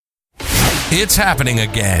It's happening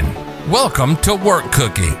again. Welcome to Work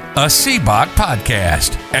Cookie, a CBOC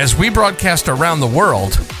podcast. As we broadcast around the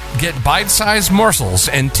world, get bite-sized morsels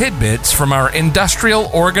and tidbits from our industrial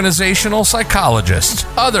organizational psychologists,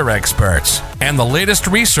 other experts, and the latest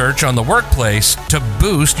research on the workplace to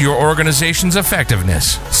boost your organization's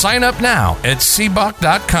effectiveness. Sign up now at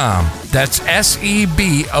cboc.com. That's SEBOC.com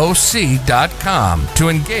to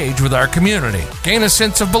engage with our community, gain a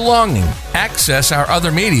sense of belonging, access our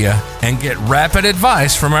other media, and get rapid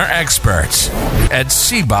advice from our experts at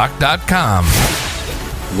cboc.com.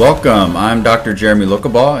 Welcome. I'm Dr. Jeremy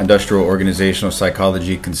Lokabaugh, Industrial Organizational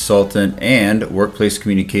Psychology Consultant and Workplace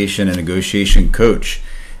Communication and Negotiation Coach.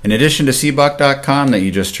 In addition to cboc.com that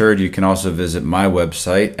you just heard, you can also visit my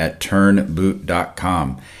website at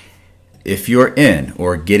turnboot.com. If you're in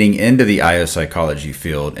or getting into the IO psychology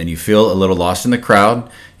field and you feel a little lost in the crowd,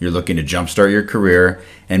 you're looking to jumpstart your career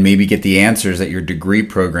and maybe get the answers that your degree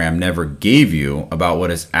program never gave you about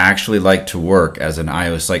what it's actually like to work as an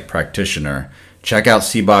IO psych practitioner, check out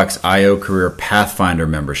CBOC's IO Career Pathfinder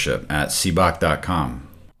membership at cboc.com.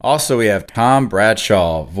 Also, we have Tom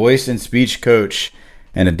Bradshaw, voice and speech coach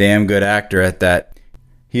and a damn good actor at that.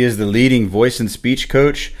 He is the leading voice and speech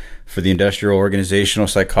coach for the industrial organizational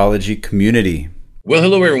psychology community. Well,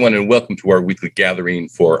 hello, everyone, and welcome to our weekly gathering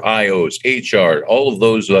for IOs, HR, all of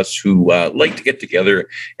those of us who like to get together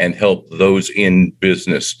and help those in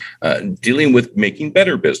business, dealing with making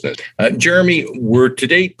better business. Jeremy, we're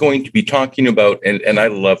today going to be talking about, and I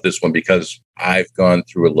love this one because I've gone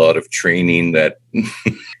through a lot of training that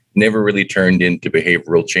never really turned into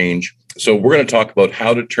behavioral change. So we're going to talk about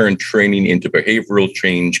how to turn training into behavioral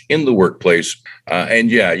change in the workplace. I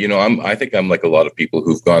think I'm like a lot of people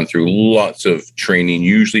who've gone through lots of training,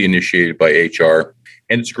 usually initiated by HR.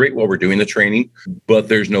 And it's great while we're doing the training, but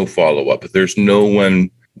there's no follow-up. There's no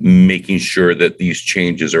one making sure that these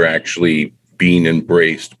changes are actually being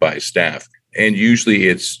embraced by staff. And usually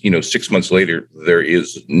it's, 6 months later, there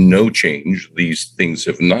is no change. These things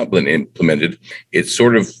have not been implemented. It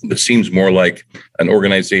seems more like an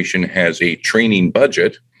organization has a training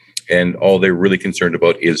budget and all they're really concerned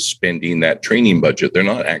about is spending that training budget. They're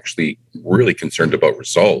not actually really concerned about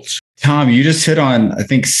results. Tom, you just hit on, I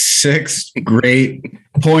think, 6 great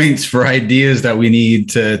points for ideas that we need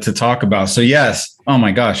to talk about. So yes, oh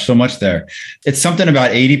my gosh, so much there. It's something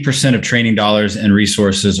about 80% of training dollars and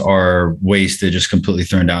resources are wasted, just completely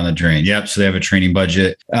thrown down the drain. Yep. So they have a training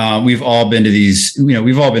budget. We've all been to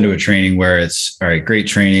we've all been to a training where it's, all right, great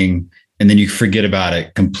training. And then you forget about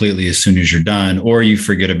it completely as soon as you're done, or you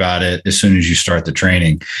forget about it as soon as you start the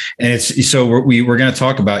training. And we're going to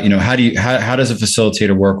talk about, how does a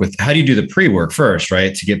facilitator work with, how do you do the pre-work first,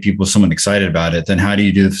 right? To get someone excited about it. Then how do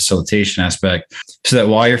you do the facilitation aspect so that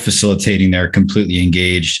while you're facilitating, they're completely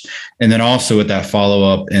engaged. And then also with that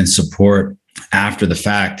follow-up and support after the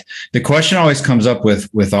fact. The question always comes up with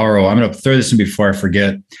ROI. I'm going to throw this in before I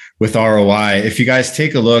forget with ROI. If you guys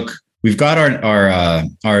take a look, we've got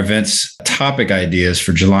our events topic ideas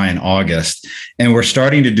for July and August, and we're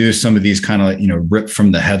starting to do some of these kind of, rip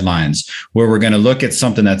from the headlines where we're going to look at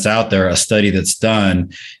something that's out there, a study that's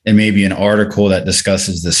done, and maybe an article that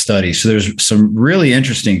discusses the study. So there's some really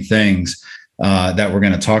interesting things that we're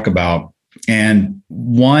going to talk about. And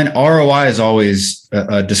one, ROI is always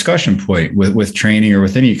a discussion point with training or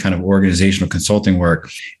with any kind of organizational consulting work.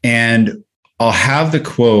 And I'll have the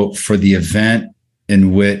quote for the event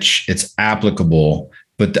in which it's applicable.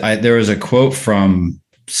 But there was a quote from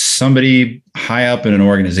somebody high up in an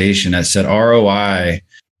organization that said ROI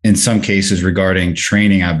in some cases regarding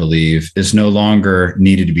training, I believe, is no longer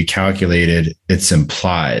needed to be calculated. It's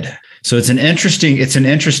implied. So it's an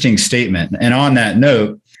interesting statement. And on that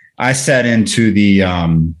note, I sat into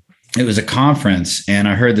it was a conference, and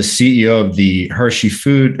I heard the CEO of the Hershey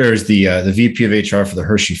Food, or the VP of HR for the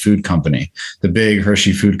Hershey Food Company, the big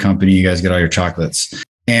Hershey Food Company. You guys get all your chocolates.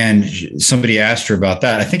 And somebody asked her about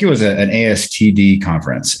that. I think it was an ASTD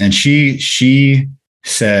conference. And she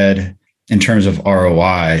said, in terms of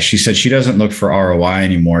ROI, she said she doesn't look for ROI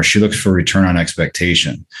anymore. She looks for return on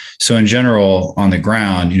expectation. So in general, on the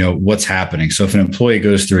ground, what's happening. So if an employee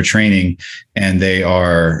goes through a training and they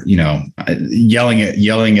are, yelling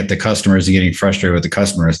at the customers and getting frustrated with the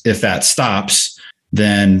customers, if that stops,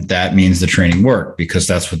 then that means the training worked because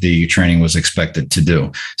that's what the training was expected to do.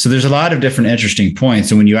 So there's a lot of different interesting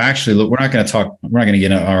points. And when you actually look, we're not going to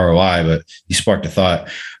get into ROI, but you sparked a thought.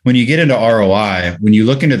 When you get into ROI, when you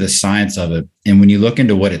look into the science of it, and when you look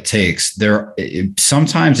into what it takes,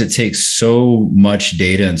 sometimes it takes so much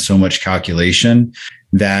data and so much calculation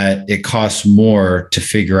that it costs more to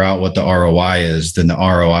figure out what the ROI is than the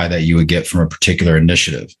ROI that you would get from a particular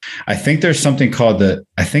initiative. I think there's something called the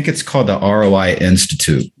ROI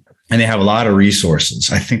Institute. And they have a lot of resources.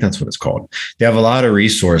 I think that's what it's called. They have a lot of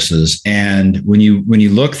resources. And when you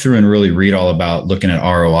look through and really read all about looking at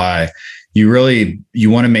ROI, you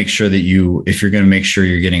want to make sure that if you're going to make sure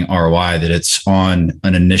you're getting ROI, that it's on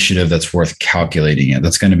an initiative that's worth calculating it.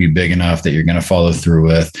 That's going to be big enough that you're going to follow through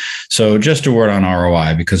with. So just a word on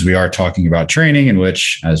ROI, because we are talking about training in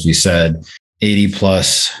which, as we said, 80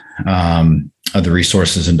 plus of the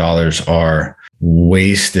resources and dollars are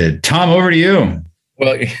wasted. Tom, over to you.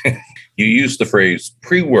 Well, you used the phrase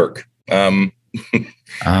pre-work.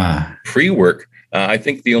 Pre-work. I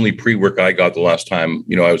think the only pre-work I got the last time,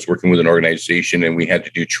 I was working with an organization and we had to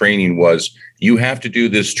do training was, you have to do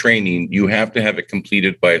this training. You have to have it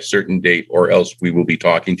completed by a certain date or else we will be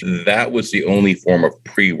talking to. That was the only form of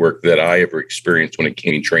pre-work that I ever experienced when it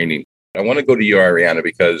came to training. I want to go to you, Ariana,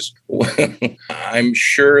 because I'm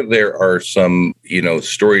sure there are some,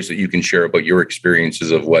 stories that you can share about your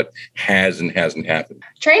experiences of what has and hasn't happened.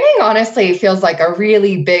 Training honestly feels like a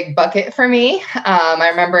really big bucket for me. I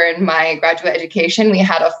remember in my graduate education, we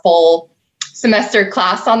had a full semester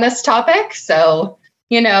class on this topic. So,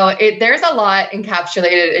 there's a lot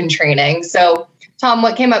encapsulated in training. So, Tom,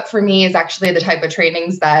 what came up for me is actually the type of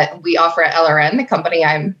trainings that we offer at LRN, the company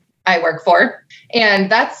I work for.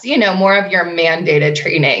 And that's, more of your mandated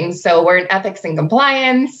training. So we're in ethics and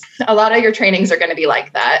compliance. A lot of your trainings are going to be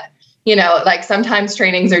like that. Like sometimes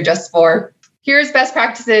trainings are just for, here's best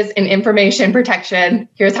practices in information protection.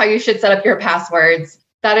 Here's how you should set up your passwords.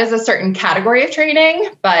 That is a certain category of training.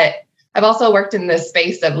 But I've also worked in this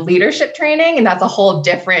space of leadership training, and that's a whole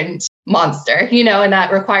different monster, and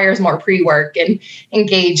that requires more pre-work and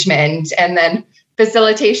engagement. And then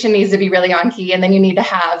facilitation needs to be really on key. And then you need to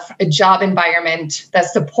have a job environment that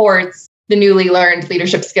supports the newly learned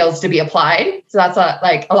leadership skills to be applied. So that's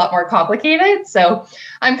a lot more complicated. So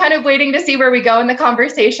I'm kind of waiting to see where we go in the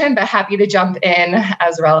conversation, but happy to jump in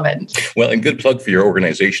as relevant. Well, and good plug for your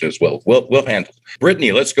organization as well. We'll handle.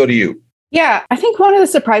 Brittany, let's go to you. Yeah, I think one of the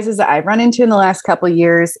surprises that I've run into in the last couple of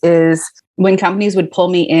years is when companies would pull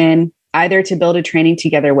me in either to build a training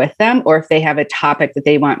together with them, or if they have a topic that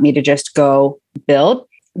they want me to just go build,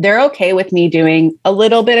 they're okay with me doing a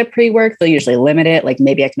little bit of pre-work. They'll usually limit it. Like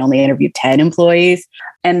maybe I can only interview 10 employees,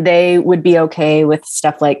 and they would be okay with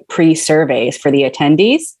stuff like pre-surveys for the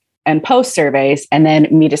attendees and post-surveys, and then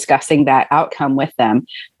me discussing that outcome with them.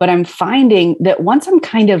 But I'm finding that once I'm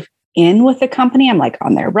kind of in with the company, I'm like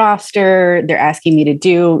on their roster, they're asking me to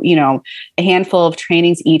do, a handful of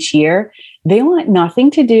trainings each year. They want nothing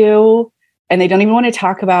to do, and they don't even want to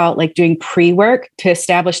talk about like doing pre-work to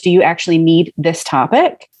establish, do you actually need this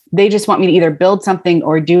topic? They just want me to either build something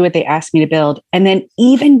or do what they asked me to build. And then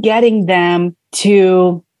even getting them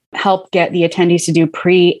to help get the attendees to do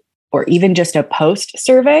pre or even just a post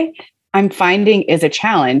survey, I'm finding is a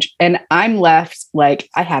challenge. And I'm left like,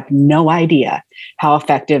 I have no idea how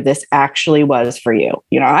effective this actually was for you.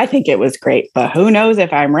 I think it was great, but who knows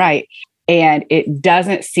if I'm right. And it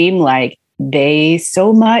doesn't seem like they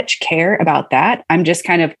so much care about that. I'm just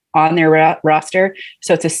kind of on their roster.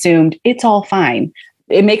 So it's assumed it's all fine.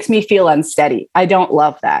 It makes me feel unsteady. I don't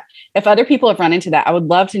love that. If other people have run into that, I would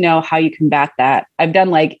love to know how you combat that. I've done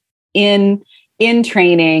like in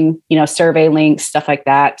training, survey links, stuff like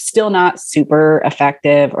that. Still not super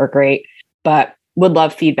effective or great, but would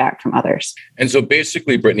love feedback from others. And so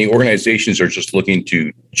basically, Brittany, organizations are just looking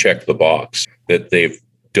to check the box that they've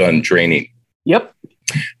done training. Yep.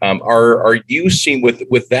 Are you seeing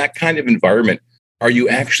with that kind of environment, are you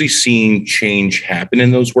actually seeing change happen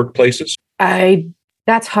in those workplaces?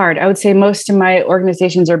 That's hard. I would say most of my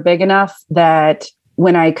organizations are big enough that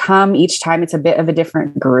when I come each time, it's a bit of a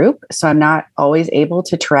different group. So I'm not always able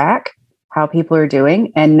to track how people are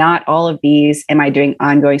doing. And not all of these am I doing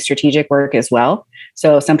ongoing strategic work as well.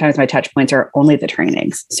 So sometimes my touch points are only the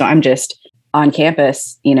trainings. So I'm just on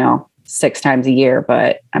campus, 6 times a year,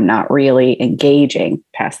 but I'm not really engaging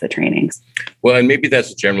past the trainings. Well, and maybe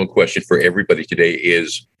that's a general question for everybody today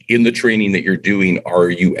is, in the training that you're doing, are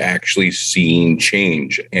you actually seeing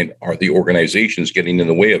change? And are the organizations getting in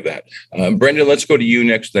the way of that? Brendan, let's go to you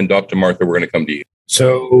next. Then Dr. Martha, we're going to come to you.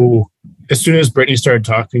 So as soon as Brittany started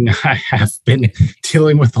talking, I have been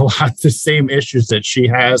dealing with a lot of the same issues that she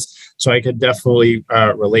has. So I could definitely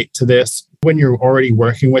relate to this. When you're already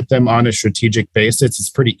working with them on a strategic basis, it's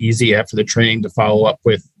pretty easy after the training to follow up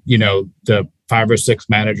with, the 5 or 6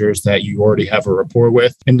 managers that you already have a rapport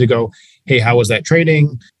with and to go, hey, how was that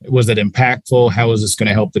training? Was it impactful? How is this going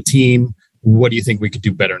to help the team? what do you think we could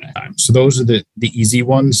do better next time? So those are the easy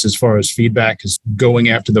ones as far as feedback, is going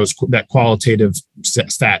after that qualitative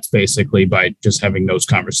stats, basically, by just having those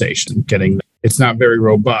conversations. It's not very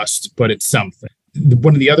robust, but it's something.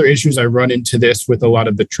 One of the other issues I run into this with a lot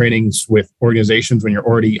of the trainings with organizations when you're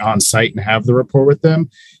already on site and have the rapport with them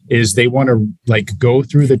is they want to go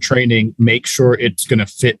through the training, make sure it's going to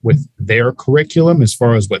fit with their curriculum as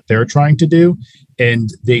far as what they're trying to do. And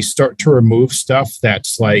they start to remove stuff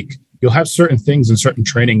that's you'll have certain things in certain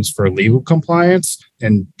trainings for legal compliance,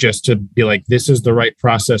 and just to be this is the right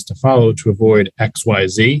process to follow to avoid X, Y,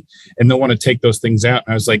 Z. And they'll want to take those things out.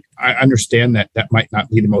 And I was I understand that might not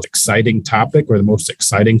be the most exciting topic or the most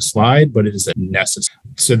exciting slide, but it is necessary.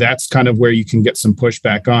 So that's kind of where you can get some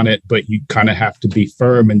pushback on it, but you kind of have to be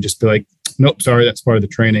firm and just be nope, sorry, that's part of the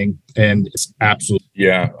training. And it's absolutely.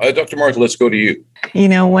 Yeah. Dr. Martha, let's go to you.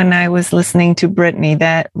 When I was listening to Brittany,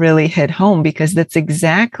 that really hit home, because that's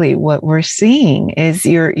exactly what we're seeing is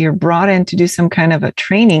you're brought in to do some kind of a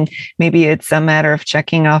training. Maybe it's a matter of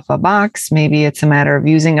checking off a box. Maybe it's a matter of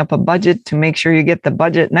using up a budget to make sure you get the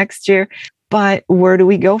budget next year. But where do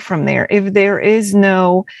we go from there? If there is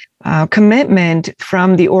no commitment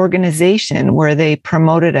from the organization where they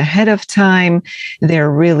promote it ahead of time, they're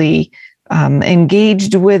really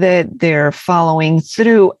engaged with it, they're following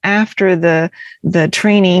through after the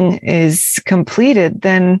training is completed,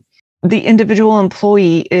 then the individual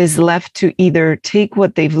employee is left to either take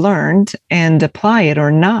what they've learned and apply it or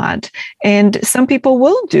not. And some people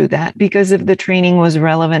will do that because if the training was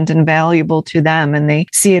relevant and valuable to them and they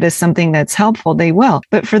see it as something that's helpful, they will.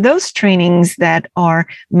 But for those trainings that are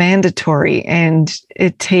mandatory and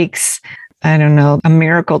it takes a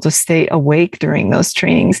miracle to stay awake during those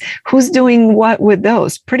trainings, who's doing what with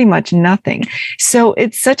those? Pretty much nothing. So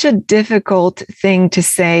it's such a difficult thing to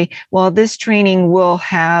say, well, this training will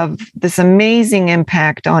have this amazing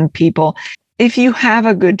impact on people. If you have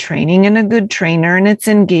a good training and a good trainer and it's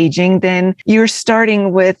engaging, then you're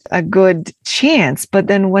starting with a good chance. But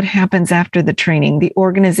then what happens after the training? The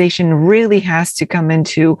organization really has to come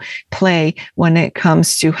into play when it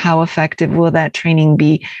comes to how effective will that training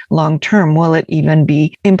be long term? Will it even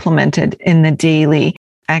be implemented in the daily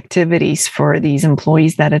activities for these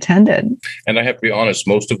employees that attended? And I have to be honest,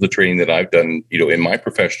 most of the training that I've done, in my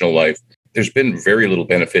professional life, there's been very little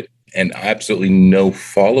benefit and absolutely no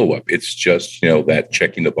follow-up. It's just, that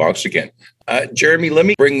checking the box again. Jeremy, let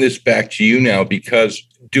me bring this back to you now, because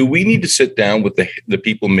do we need to sit down with the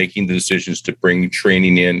people making the decisions to bring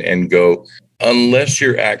training in and go, unless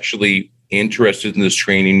you're actually interested in this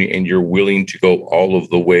training and you're willing to go all of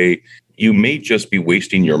the way, you may just be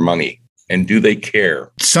wasting your money. And do they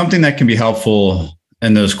care? Something that can be helpful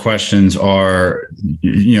And those questions are,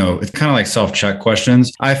 it's kind of like self-check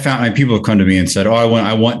questions. I found people have come to me and said,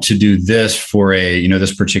 I want to do this for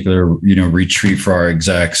this particular, retreat for our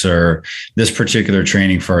execs or this particular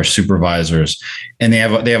training for our supervisors. And they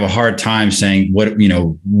have a hard time saying, what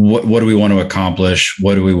do we want to accomplish?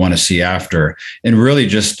 What do we want to see after? And really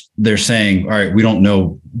just, they're saying, all right, we don't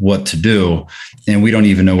know what to do and we don't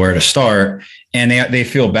even know where to start. And they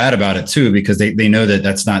feel bad about it too, because they know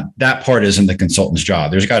that part isn't the consultant's job.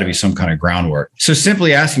 There's got to be some kind of groundwork. So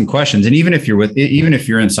simply asking questions, and even if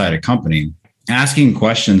you're inside a company, asking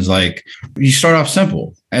questions like, you start off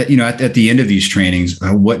simple. At the end of these trainings,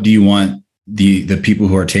 what do you want the people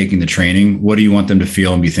who are taking the training, what do you want them to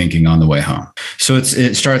feel and be thinking on the way home? So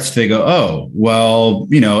it starts to go,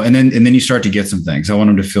 and then you start to get some things. I want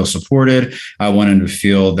them to feel supported. I want them to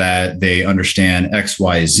feel that they understand X,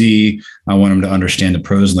 Y, Z. I want them to understand the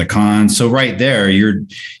pros and the cons. So right there,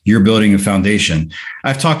 you're building a foundation.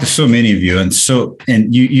 I've talked to so many of you, and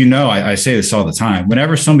I say this all the time.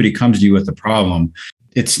 Whenever somebody comes to you with a problem,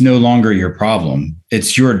 it's no longer your problem.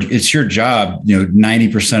 It's your job,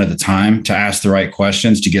 90% of the time, to ask the right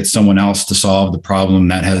questions to get someone else to solve the problem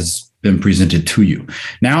that has been presented to you.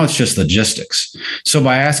 Now it's just logistics. So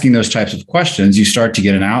by asking those types of questions, you start to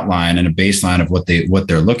get an outline and a baseline of what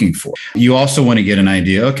they're looking for. You also want to get an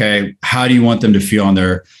idea, okay, how do you want them to feel on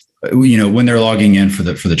their, when they're logging in for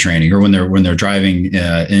the training, or when they're driving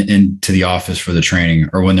into the office for the training,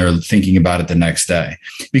 or when they're thinking about it the next day,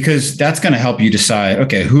 because that's going to help you decide,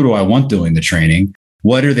 okay, who do I want doing the training?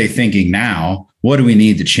 What are they thinking now? What do we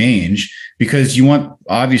need to change? Because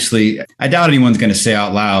obviously, I doubt anyone's going to say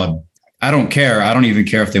out loud, I don't care. I don't even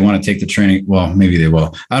care if they want to take the training. Well, maybe they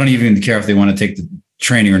will. I don't even care if they want to take the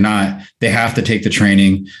training or not. They have to take the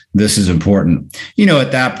training. This is important.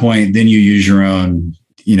 At that point, then you use your own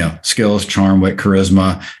skills, charm, wit,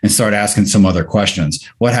 charisma, and start asking some other questions.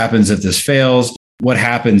 What happens if this fails? What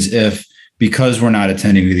happens if, because we're not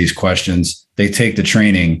attending to these questions, they take the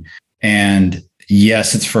training and,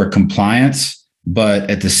 yes, it's for compliance, but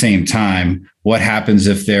at the same time, what happens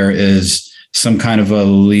if there is some kind of a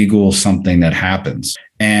legal something that happens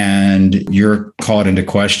and you're called into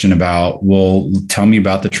question about, well, tell me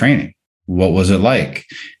about the training. What was it like?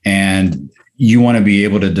 And you want to be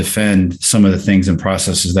able to defend some of the things and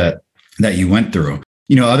processes that you went through.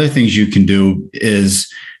 Other things you can do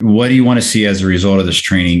is, what do you want to see as a result of this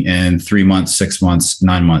training in 3 months, 6 months,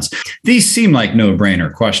 9 months? These seem like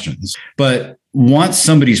no-brainer questions, but once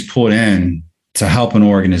somebody's pulled in to help an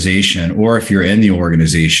organization, or if you're in the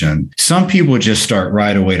organization, some people just start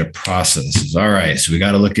right away to processes. All right, so we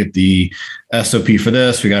got to look at the SOP for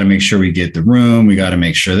this. We got to make sure we get the room. We got to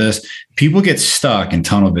make sure this. People get stuck in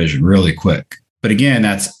tunnel vision really quick. But again,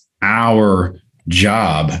 that's our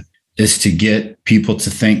job, is to get people to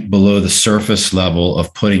think below the surface level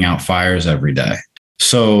of putting out fires every day.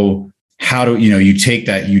 So how do you take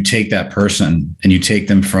that person and you take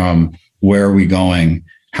them from where are we going?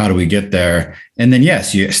 How do we get there? And then,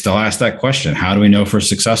 yes, you still ask that question. How do we know if we're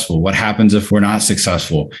successful? What happens if we're not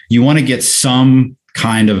successful? You want to get some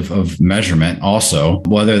kind of measurement also,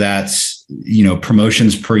 whether that's,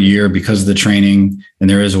 promotions per year because of the training. And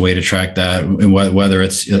there is a way to track that, and whether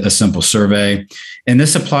it's a simple survey. And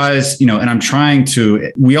this applies, and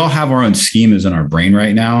we all have our own schemas in our brain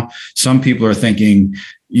right now. Some people are thinking,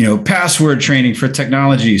 password training for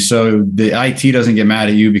technology, so the IT doesn't get mad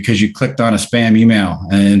at you because you clicked on a spam email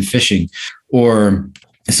and phishing. Or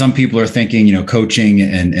some people are thinking, coaching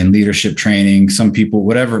and leadership training, some people,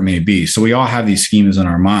 whatever it may be. So we all have these schemas in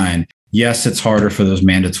our mind. Yes, it's harder for those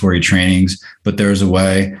mandatory trainings, but there's a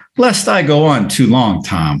way. Lest I go on too long,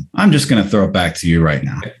 Tom, I'm just going to throw it back to you right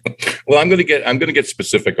now. Well, I'm going to get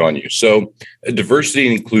specific on you. So diversity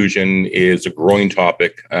and inclusion is a growing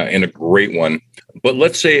topic and a great one. But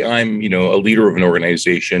let's say I'm, a leader of an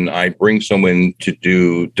organization. I bring someone to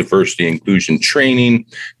do diversity and inclusion training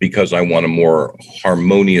because I want a more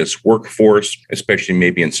harmonious workforce, especially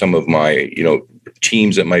maybe in some of my,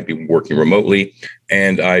 teams that might be working remotely.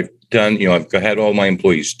 And I've had all my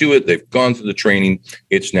employees do it. They've gone through the training.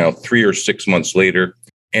 It's now 3 or 6 months later,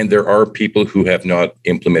 and there are people who have not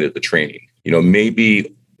implemented the training.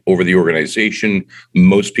 Maybe over the organization,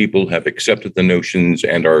 most people have accepted the notions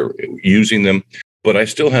and are using them. But I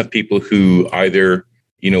still have people who either,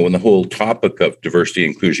 when the whole topic of diversity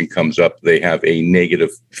and inclusion comes up, they have a negative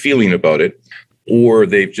feeling about it, or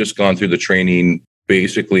they've just gone through the training.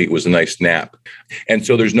 Basically, it was a nice nap. And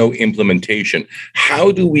so there's no implementation. How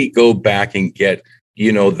do we go back and get,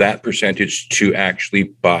 that percentage to actually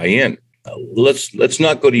buy in? Let's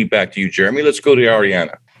not go back to you, Jeremy. Let's go to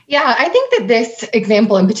Ariana. Yeah, I think that this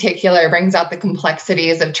example in particular brings out the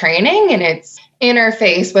complexities of training and its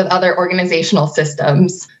interface with other organizational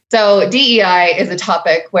systems. So DEI is a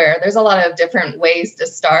topic where there's a lot of different ways to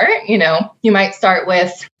start. You might start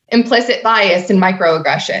with implicit bias and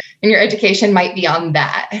microaggression, and your education might be on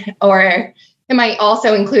that. Or it might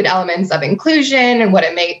also include elements of inclusion and what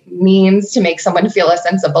it means to make someone feel a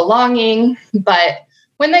sense of belonging. But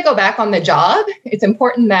when they go back on the job, it's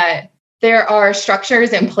important that there are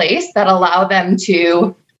structures in place that allow them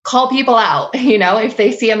to call people out. If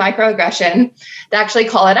they see a microaggression, to actually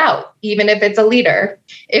call it out, even if it's a leader.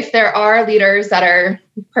 If there are leaders that are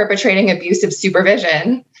perpetrating abusive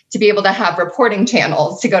supervision, to be able to have reporting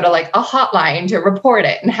channels, to go to like a hotline to report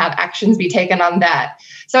it and have actions be taken on that.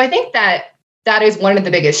 So I think that is one of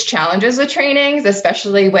the biggest challenges with trainings,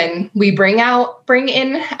 especially when we bring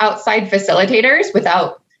in outside facilitators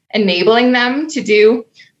without enabling them to do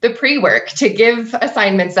the pre-work, to give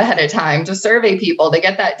assignments ahead of time, to survey people, to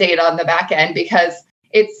get that data on the back end, because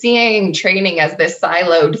it's seeing training as this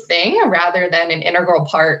siloed thing rather than an integral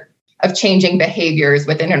part of changing behaviors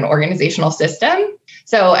within an organizational system.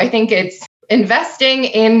 So I think it's investing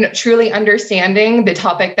in truly understanding the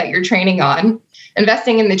topic that you're training on,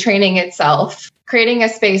 investing in the training itself, creating a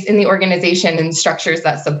space in the organization and structures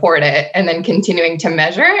that support it, and then continuing to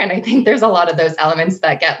measure. And I think there's a lot of those elements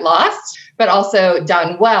that get lost, but also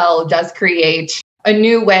done well does create a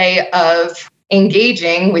new way of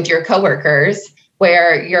engaging with your coworkers,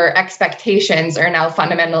 where your expectations are now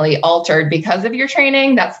fundamentally altered because of your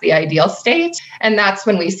training. That's the ideal state. And that's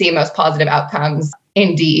when we see most positive outcomes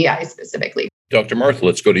in DEI specifically. Dr. Martha,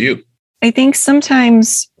 let's go to you. I think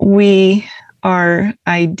sometimes we are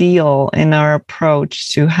ideal in our approach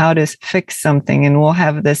to how to fix something, and we'll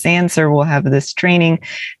have this answer, we'll have this training.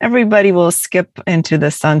 Everybody will skip into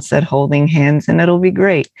the sunset holding hands and it'll be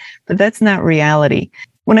great. But that's not reality.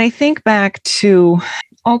 When I think back to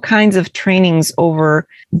all kinds of trainings over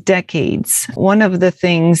decades, one of the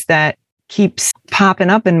things that keeps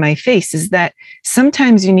popping up in my face is that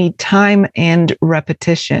sometimes you need time and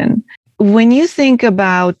repetition. when you think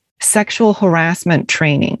about sexual harassment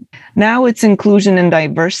training, now it's inclusion and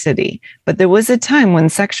diversity, but there was a time when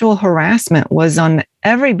sexual harassment was on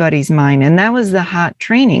everybody's mind, and that was the hot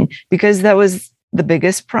training because that was the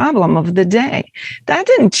biggest problem of the day. That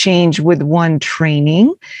didn't change with one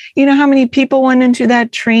training. You know how many people went into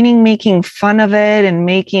that training making fun of it and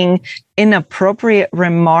making inappropriate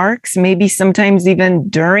remarks, maybe sometimes even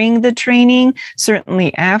during the training,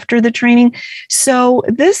 certainly after the training. So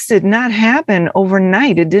this did not happen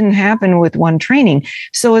overnight. It didn't happen with one training.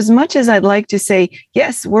 So as much as I'd like to say,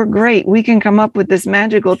 yes, we're great, we can come up with this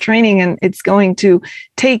magical training and it's going to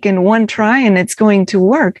take in one try and it's going to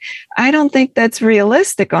work, I don't think that's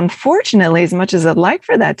realistic. Unfortunately, as much as I'd like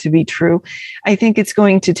for that to be true, I think it's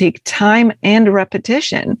going to take time and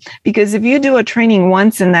repetition, because if you do a training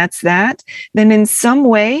once and that's that, then in some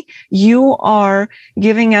way you are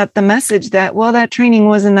giving out the message that, well, that training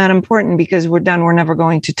wasn't that important because we're done. We're never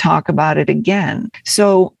going to talk about it again.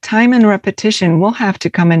 So time and repetition will have to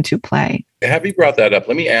come into play. Have you brought that up?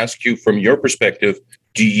 Let me ask you, from your perspective,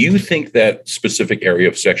 do you think that specific area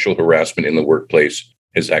of sexual harassment in the workplace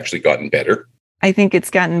has actually gotten better? I think it's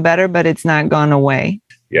gotten better, but it's not gone away.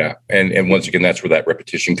 Yeah. And once again, that's where that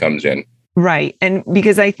repetition comes in. Right. And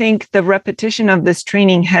because I think the repetition of this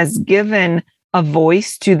training has given a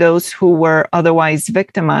voice to those who were otherwise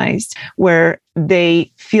victimized, where they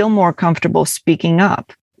feel more comfortable speaking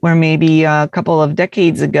up, where maybe a couple of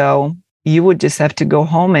decades ago, you would just have to go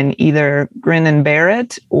home and either grin and bear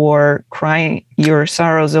it or cry your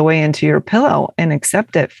sorrows away into your pillow and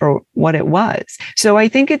accept it for what it was. So I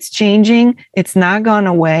think it's changing. It's not gone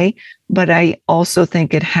away, but I also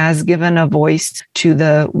think it has given a voice to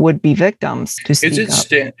the would-be victims to speak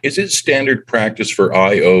up. Is it standard practice for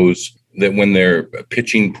IOs that when they're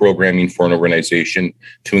pitching programming for an organization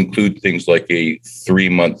to include things like a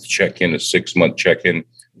 3-month check-in, a 6-month check-in,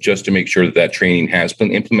 just to make sure that that training has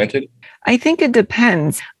been implemented? I think it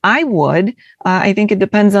depends. I think it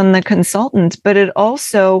depends on the consultant, but it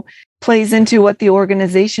also plays into what the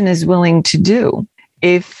organization is willing to do.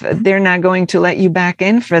 If they're not going to let you back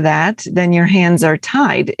in for that, then your hands are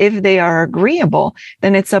tied. If they are agreeable,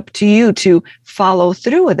 then it's up to you to follow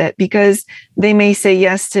through with it, because they may say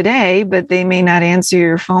yes today, but they may not answer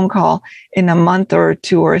your phone call in a month or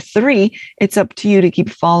 2 or 3. It's up to you to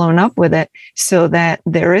keep following up with it so that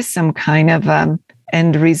there is some kind of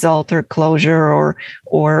end result or closure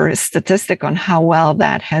or statistic on how well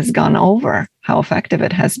that has gone over, how effective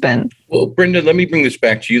it has been. Well, Brenda, let me bring this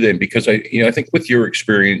back to you then, because I think with your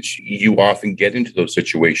experience, you often get into those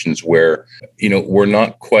situations where, we're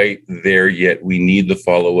not quite there yet. We need the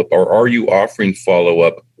follow-up. Or are you offering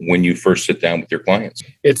follow-up when you first sit down with your clients?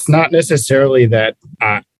 It's not necessarily that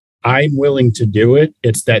I'm willing to do it.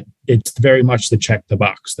 It's that it's very much the check the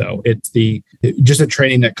box, though. It's just a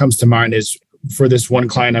training that comes to mind is, for this one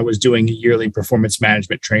client, I was doing a yearly performance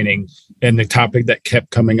management training, and the topic that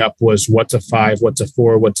kept coming up was what's a 5, what's a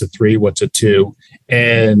 4, what's a 3, what's a 2.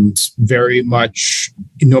 And very much,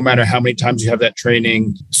 no matter how many times you have that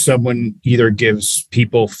training, someone either gives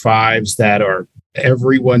people 5s that are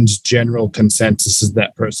everyone's general consensus is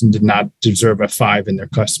that person did not deserve a 5 in their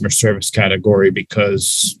customer service category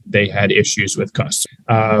because they had issues with customers.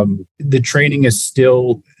 The training is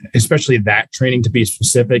still, especially that training to be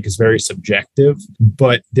specific, is very subjective,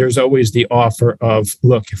 but there's always the offer of,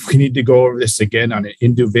 look, if we need to go over this again on an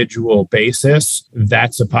individual basis,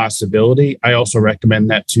 that's a possibility. I also recommend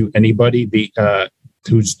that to anybody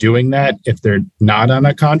who's doing that if they're not on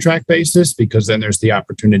a contract basis, because then there's the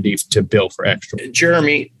opportunity to bill for extra.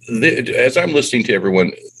 Jeremy, as I'm listening to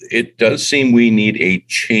everyone, it does seem we need a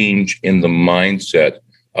change in the mindset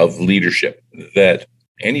of leadership, that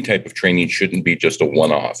any type of training shouldn't be just a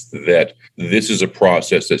one-off, that this is a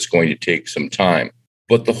process that's going to take some time.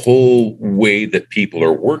 But the whole way that people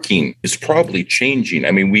are working is probably changing.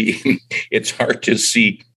 I mean, it's hard to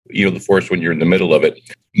see the forest when you're in the middle of it.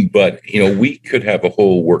 But, we could have a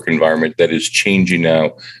whole work environment that is changing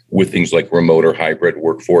now with things like remote or hybrid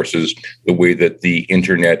workforces, the way that the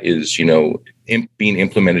internet is, being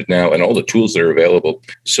implemented now, and all the tools that are available.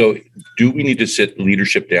 So do we need to sit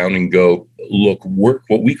leadership down and go, look, work,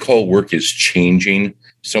 what we call work is changing.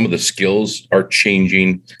 Some of the skills are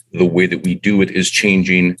changing. The way that we do it is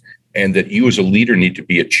changing. And that you as a leader need to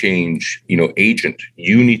be a change, agent.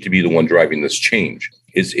 You need to be the one driving this change.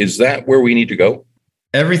 Is that where we need to go?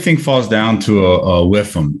 Everything falls down to a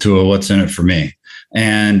WIFM, to a what's in it for me.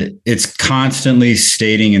 And it's constantly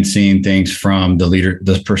stating and seeing things from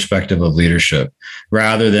the perspective of leadership,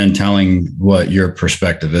 rather than telling what your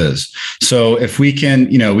perspective is. So if we can,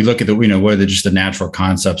 we look at what are just the natural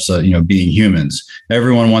concepts of, being humans.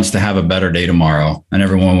 Everyone wants to have a better day tomorrow, and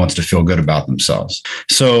everyone wants to feel good about themselves.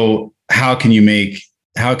 So how can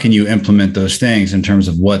you implement those things in terms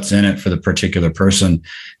of what's in it for the particular person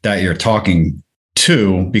that you're talking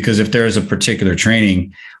to? Because if there's a particular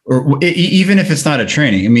training, or even if it's not a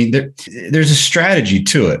training, I mean, there's a strategy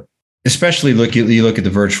to it. Especially you look at the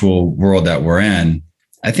virtual world that we're in.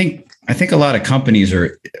 I think a lot of companies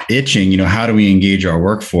are itching. How do we engage our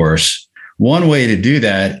workforce? One way to do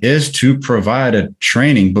that is to provide a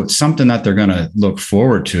training, but something that they're going to look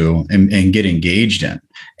forward to and get engaged in.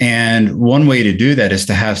 And one way to do that is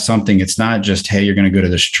to have something. It's not just, hey, you're going to go to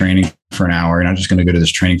this training for an hour. You're not just going to go to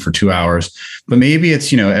this training for 2 hours, but maybe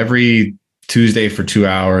it's, every Tuesday for 2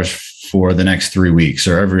 hours for the next 3 weeks,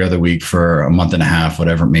 or every other week for a month and a half,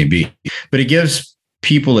 whatever it may be. But it gives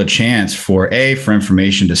people a chance for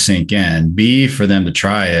information to sink in, B, for them to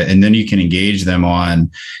try it. And then you can engage them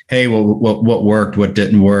on, hey, well, what worked, what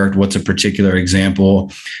didn't work, what's a particular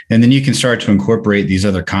example. And then you can start to incorporate these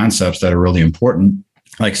other concepts that are really important,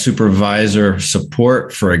 like supervisor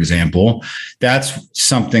support, for example. That's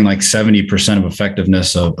something like 70% of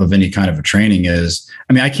effectiveness of any kind of a training is.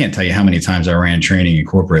 I mean, I can't tell you how many times I ran training in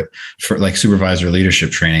corporate for like supervisor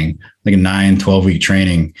leadership training, like a 9-12-week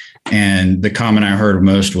training. And the comment I heard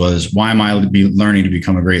most was, why am I learning to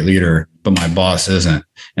become a great leader, but my boss isn't,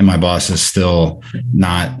 and my boss is still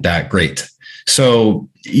not that great? So,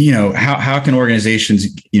 how can organizations,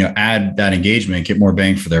 add that engagement, get more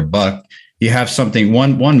bang for their buck? You have something,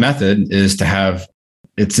 one method is to have,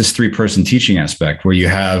 it's this 3-person teaching aspect where you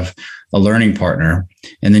have a learning partner,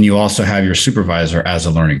 and then you also have your supervisor as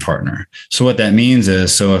a learning partner. So what that means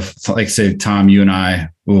is, so if, like, say, Tom, you and I,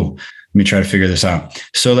 let me try to figure this out.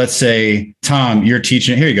 So let's say, Tom, you're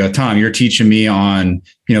teaching me on,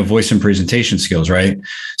 voice and presentation skills, right?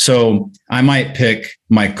 So I might pick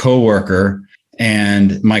my coworker,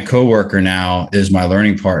 and my coworker now is my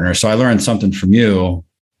learning partner. So I learned something from you,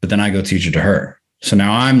 but then I go teach it to her. So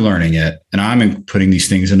now I'm learning it, and I'm putting these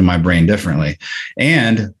things into my brain differently.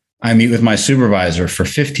 And I meet with my supervisor for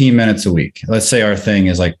 15 minutes a week. Let's say our thing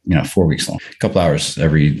is like, 4 weeks long, a couple hours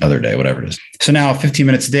every other day, whatever it is. So now 15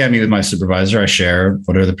 minutes a day, I meet with my supervisor. I share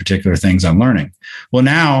what are the particular things I'm learning. Well,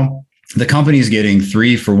 now the company's getting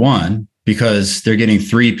 3 for 1, because they're getting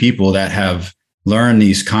 3 people that have learned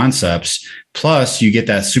these concepts. Plus you get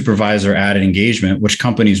that supervisor added engagement, which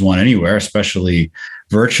companies want anywhere, especially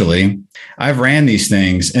virtually. I've ran these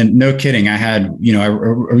things, and no kidding, I had,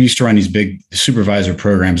 I used to run these big supervisor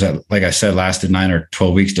programs that, like I said, lasted 9 or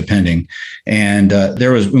 12 weeks, depending. And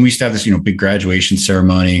when we used to have this, big graduation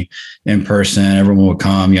ceremony in person, everyone would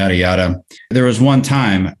come, yada, yada. There was one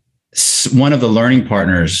time, one of the learning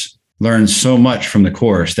partners learned so much from the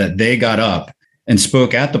course that they got up and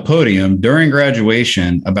spoke at the podium during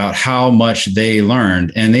graduation about how much they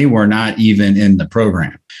learned, and they were not even in the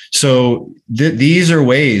program. So these are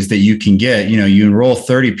ways that you can get, you enroll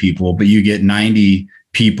 30 people, but you get 90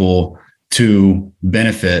 people to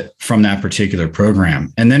benefit from that particular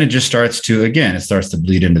program. And then it just starts to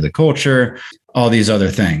bleed into the culture, all these other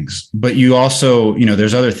things. But you also,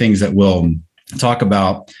 there's other things that we'll talk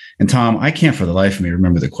about. And Tom, I can't for the life of me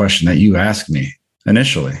remember the question that you asked me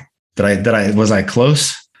initially. Was I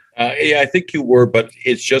close? Yeah, I think you were, but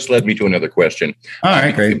it's just led me to another question. All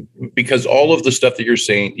right, great. Because all of the stuff that you're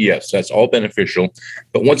saying, yes, that's all beneficial.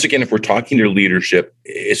 But once again, if we're talking to leadership,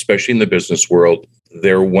 especially in the business world,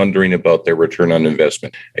 they're wondering about their return on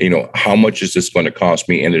investment. How much is this going to cost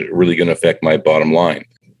me? And is it really going to affect my bottom line?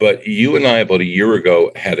 But you and I, about a year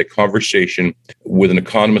ago, had a conversation with an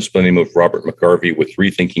economist by the name of Robert McGarvey with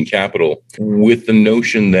Rethinking Capital, with the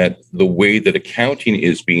notion that the way that accounting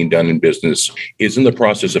is being done in business is in the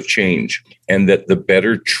process of change, and that the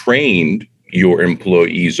better trained your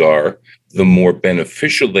employees are, the more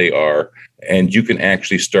beneficial they are. And you can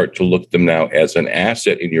actually start to look at them now as an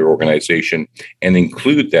asset in your organization and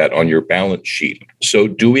include that on your balance sheet. So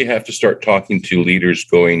do we have to start talking to leaders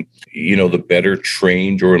going, the better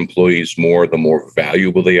trained your employees more, the more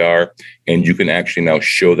valuable they are, and you can actually now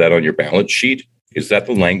show that on your balance sheet? Is that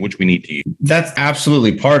the language we need to use? That's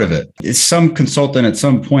absolutely part of it. Some consultant at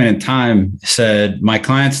some point in time said, my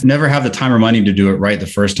clients never have the time or money to do it right the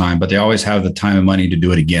first time, but they always have the time and money to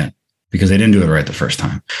do it again, because they didn't do it right the first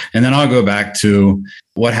time. And then I'll go back to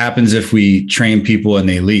what happens if we train people and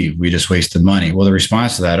they leave? We just wasted money. Well, the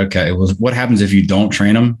response to that, okay, was what happens if you don't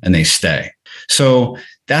train them and they stay? So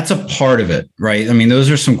that's a part of it, right? I mean, those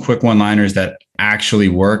are some quick one-liners that actually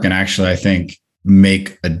work. And actually, I think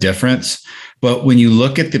make a difference. But when you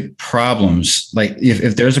look at the problems, like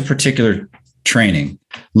if there's a particular training,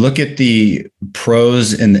 look at the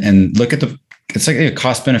pros and look at it's like a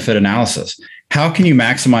cost benefit analysis. How can you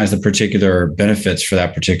maximize the particular benefits for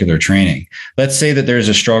that particular training? Let's say that there's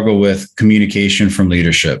a struggle with communication from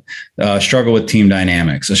leadership, a struggle with team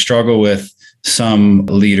dynamics, a struggle with some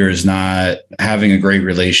leaders not having a great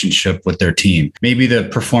relationship with their team. Maybe the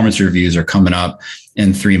performance reviews are coming up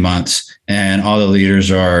in 3 months and all the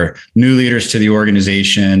leaders are new leaders to the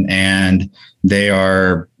organization, and they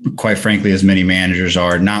are, quite frankly, as many managers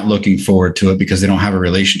are, not looking forward to it because they don't have a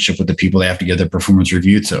relationship with the people they have to give their performance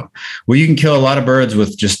review to. Well, you can kill a lot of birds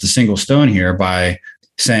with just a single stone here by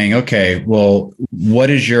saying, okay, well,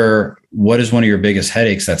 what is one of your biggest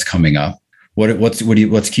headaches that's coming up?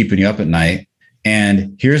 What's keeping you up at night?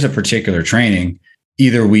 And here's a particular training.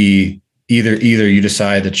 Either you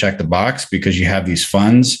decide to check the box because you have these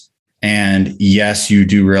funds. And yes, you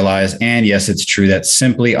do realize, and yes, it's true that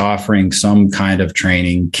simply offering some kind of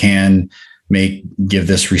training can give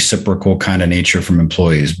this reciprocal kind of nature from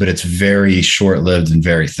employees, but it's very short-lived and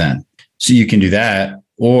very thin. So you can do that,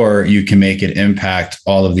 or you can make it impact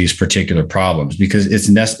all of these particular problems, because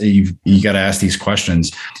you got to ask these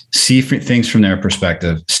questions, see things from their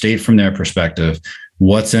perspective, state from their perspective,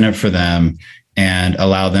 what's in it for them, and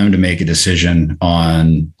allow them to make a decision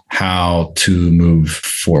on how to move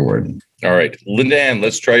forward. All right, Linda Ann,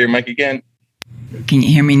 let's try your mic again. Can you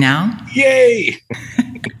hear me now? Yay!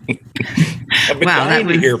 I've been dying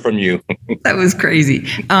to hear from you. That was crazy.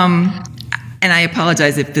 And I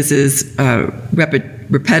apologize if this is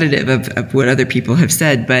repetitive of what other people have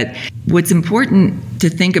said, but what's important to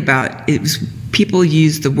think about is people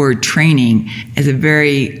use the word training as a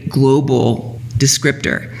very global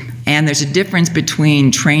descriptor. And there's a difference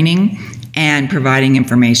between training and providing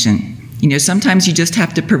information. Sometimes you just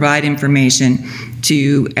have to provide information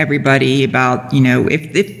to everybody about,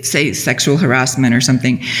 if say sexual harassment or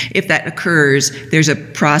something, if that occurs, there's a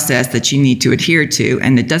process that you need to adhere to,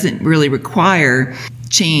 and it doesn't really require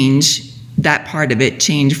change, that part of it,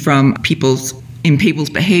 change from people's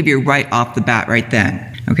behavior right off the bat right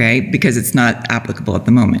then, okay? Because it's not applicable at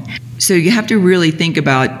the moment. So you have to really think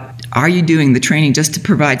about, are you doing the training just to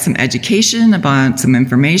provide some education about some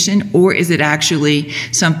information, or is it actually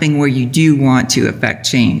something where you do want to affect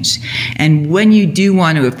change? And when you do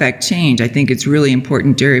want to affect change, I think it's really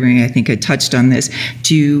important, Jeremy, I think I touched on this,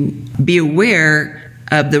 to be aware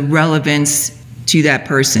of the relevance to that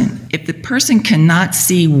person. If the person cannot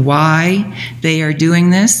see why they are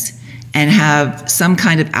doing this and have some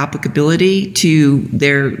kind of applicability to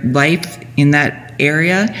their life in that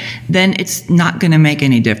area, then it's not going to make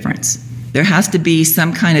any difference. There has to be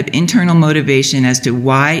some kind of internal motivation as to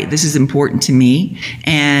why this is important to me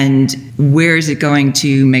and where is it going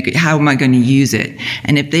to make it, how am I going to use it?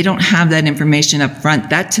 And if they don't have that information up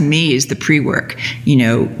front, that to me is the pre-work.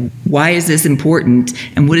 Why is this important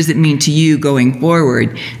and what does it mean to you going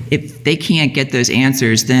forward? If they can't get those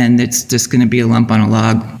answers, then it's just going to be a lump on a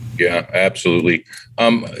log. Yeah, absolutely.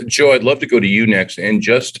 Joe, I'd love to go to you next and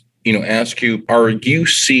just ask you, are you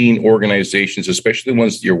seeing organizations, especially the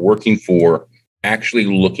ones that you're working for, actually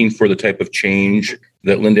looking for the type of change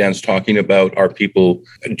that Linda Ann's talking about?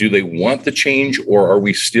 Do they want the change, or are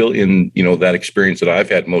we still in, that experience that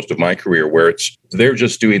I've had most of my career where they're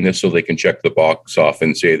just doing this so they can check the box off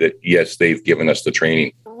and say that, yes, they've given us the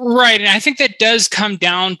training? Right. And I think that does come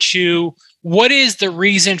down to what is the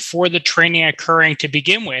reason for the training occurring to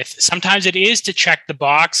begin with? Sometimes it is to check the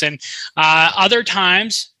box, and other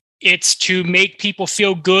times it's to make people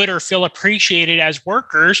feel good or feel appreciated as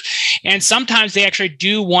workers. And sometimes they actually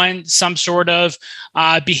do want some sort of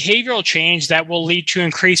behavioral change that will lead to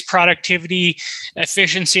increased productivity,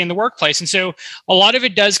 efficiency in the workplace. And so a lot of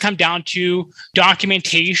it does come down to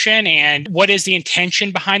documentation and what is the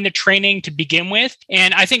intention behind the training to begin with.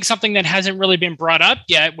 And I think something that hasn't really been brought up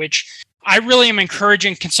yet, which I really am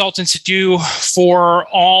encouraging consultants to do for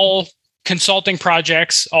all consulting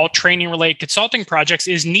projects, all training related consulting projects,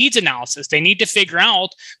 is needs analysis. They need to figure out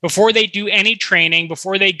before they do any training,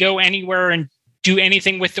 before they go anywhere and do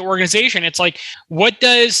anything with the organization. It's like, what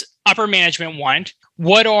does upper management want?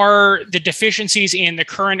 What are the deficiencies in the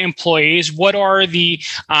current employees? What are the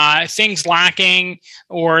things lacking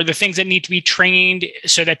or the things that need to be trained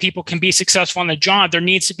so that people can be successful on the job? There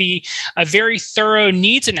needs to be a very thorough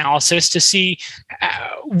needs analysis to see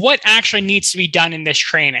what actually needs to be done in this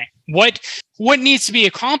training. What needs to be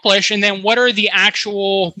accomplished, and then what are the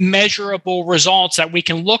actual measurable results that we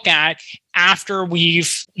can look at after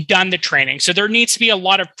we've done the training. So there needs to be a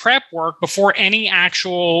lot of prep work before any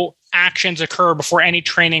actual actions occur, before any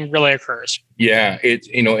training really occurs. Yeah,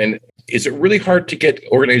 and Is it really hard to get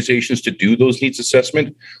organizations to do those needs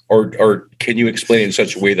assessment, or can you explain it in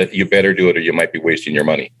such a way that you better do it or you might be wasting your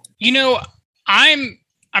money? I'm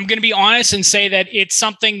going to be honest and say that it's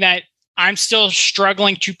something that I'm still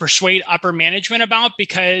struggling to persuade upper management about,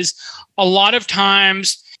 because a lot of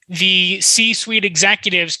times the C-suite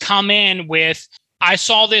executives come in with, I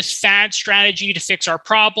saw this fad strategy to fix our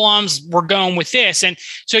problems, we're going with this. And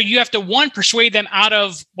so you have to, one, persuade them out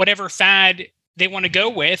of whatever fad they want to go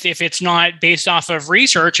with if it's not based off of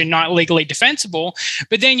research and not legally defensible.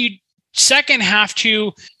 But then you second have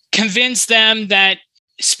to convince them that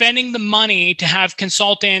spending the money to have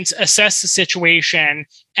consultants assess the situation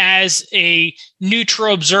as a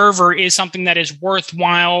neutral observer is something that is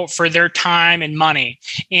worthwhile for their time and money.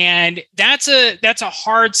 And that's a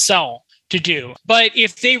hard sell to do. But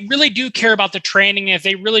if they really do care about the training, if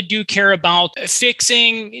they really do care about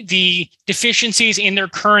fixing the deficiencies in their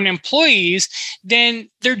current employees, then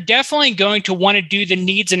they're definitely going to want to do the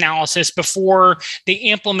needs analysis before they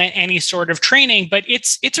implement any sort of training. But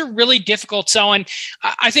it's a really difficult sell. And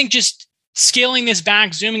I think just scaling this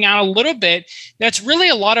back, zooming out a little bit, that's really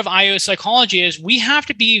a lot of IO psychology. Is we have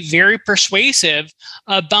to be very persuasive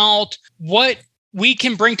about what we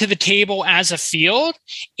can bring to the table as a field,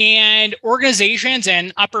 and organizations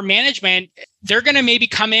and upper management, they're going to maybe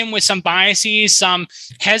come in with some biases, some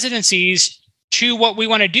hesitancies to what we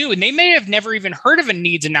want to do. And they may have never even heard of a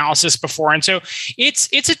needs analysis before. And so it's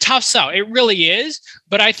a tough sell. It really is.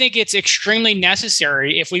 But I think it's extremely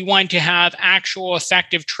necessary if we want to have actual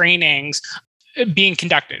effective trainings being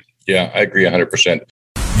conducted. Yeah, I agree 100%.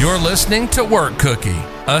 You're listening to Work Cookie,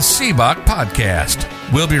 a CBOC podcast.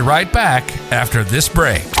 We'll be right back after this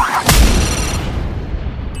break.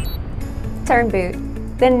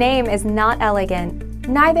 Turnboot. The name is not elegant.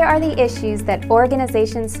 Neither are the issues that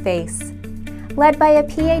organizations face. Led by a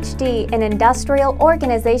PhD in industrial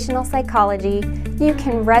organizational psychology, you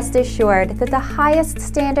can rest assured that the highest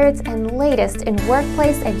standards and latest in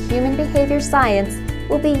workplace and human behavior science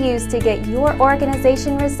will be used to get your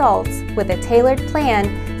organization results with a tailored plan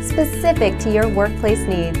specific to your workplace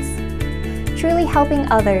needs. Truly helping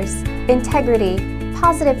others, integrity,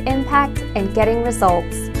 positive impact, and getting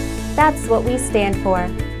results. That's what we stand for.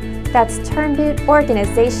 That's Turnboot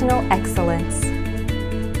Organizational Excellence.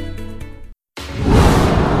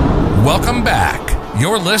 Welcome back.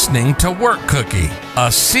 You're listening to Work Cookie, a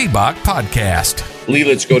CBOC podcast. Lee,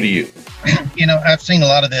 let's go to you. I've seen a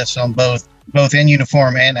lot of this on both in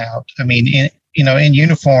uniform and out. I mean, in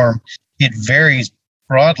uniform, it varies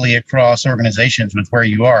broadly across organizations with where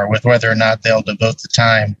you are, with whether or not they'll devote the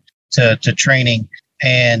time to training.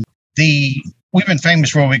 And we've been famous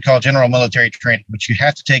for what we call general military training, which you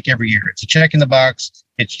have to take every year. It's a check in the box.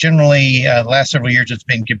 It's generally, the last several years, it's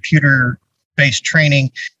been computer-based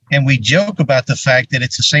training. And we joke about the fact that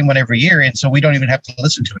it's the same one every year. And so we don't even have to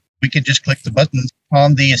listen to it. We can just click the button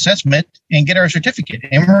on the assessment and get our certificate.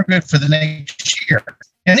 And we're good for the next year.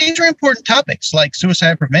 And these are important topics like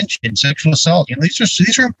suicide prevention, sexual assault.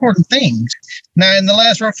 These are important things. Now, in the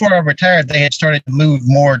last before I retired, they had started to move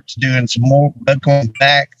more to doing some more, but going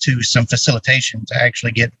back to some facilitation to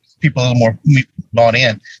actually get people a little more bought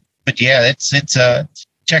in. But yeah, it's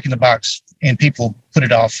checking the box and people put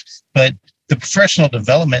it off. But the professional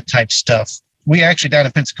development type stuff, we actually down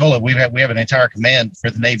in Pensacola, we have an entire command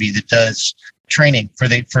for the Navy that does training for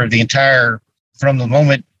the entire, from the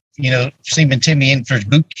moment, Seaman Timmy in for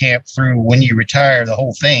boot camp through when you retire, the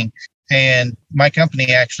whole thing. And my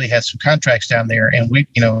company actually has some contracts down there. And we,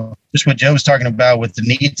 just what Joe was talking about with the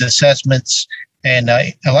needs assessments. And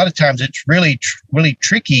a lot of times it's really, really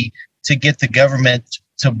tricky to get the government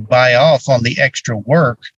to buy off on the extra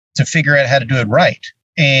work to figure out how to do it right.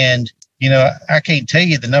 And I can't tell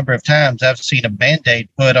you the number of times I've seen a Band-Aid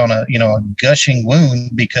put on a gushing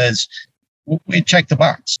wound because we checked the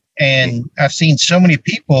box. And I've seen so many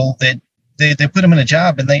people that they put them in a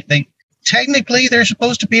job and they technically they're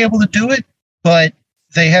supposed to be able to do it, but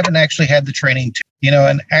they haven't actually had the training to,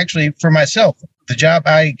 and actually for myself, the job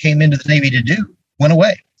I came into the Navy to do went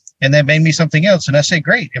away and that made me something else. And I said,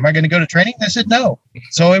 great. Am I going to go to training? I said, no.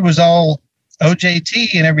 So it was all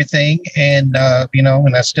OJT and everything. And,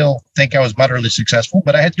 and I still think I was moderately successful,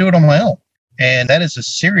 but I had to do it on my own. And that is a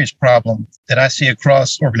serious problem that I see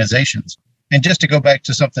across organizations. And just to go back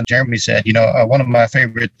to something Jeremy said, one of my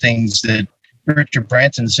favorite things that Richard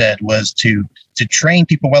Branson said was to train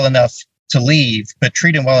people well enough to leave, but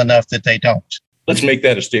treat them well enough that they don't. Let's make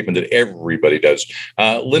that a statement that everybody does.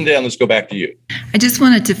 Linda, let's go back to you. I just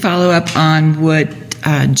wanted to follow up on what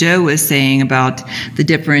Joe was saying about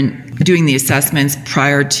doing the assessments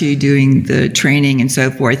prior to doing the training and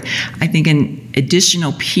so forth. I think an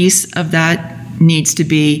additional piece of that needs to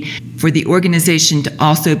be for the organization to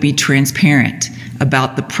also be transparent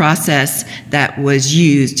about the process that was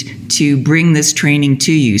used to bring this training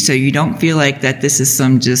to you. So you don't feel like that this is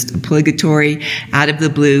some just obligatory, out of the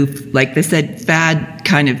blue, like they said, fad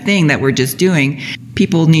kind of thing that we're just doing.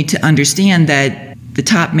 People need to understand that the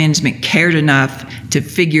top management cared enough to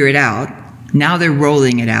figure it out. Now they're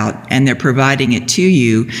rolling it out and they're providing it to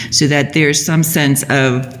you so that there's some sense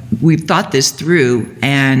of, we've thought this through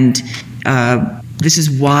and this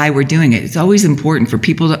is why we're doing it. It's always important for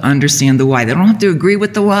people to understand the why. They don't have to agree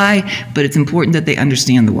with the why, but it's important that they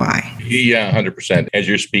understand the why. Yeah, 100%. As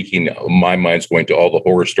you're speaking, my mind's going to all the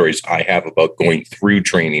horror stories I have about going through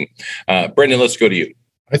training. Brendan, let's go to you.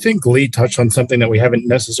 I think Lee touched on something that we haven't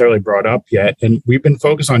necessarily brought up yet. And we've been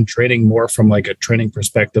focused on training more from like a training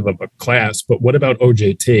perspective of a class. But what about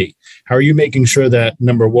OJT? How are you making sure that,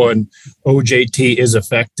 number one, OJT is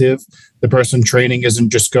effective? The person training isn't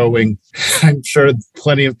just going, I'm sure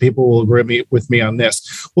plenty of people will agree with me on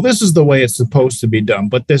this. Well, this is the way it's supposed to be done,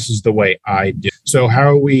 but this is the way I do. So how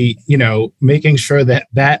are we, making sure that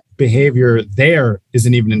that behavior there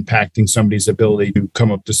isn't even impacting somebody's ability to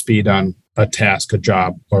come up to speed on a task, a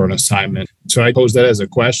job, or an assignment? So I pose that as a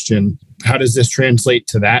question. How does this translate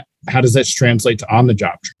to that? How does this translate to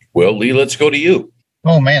on-the-job training? Well, Lee, let's go to you.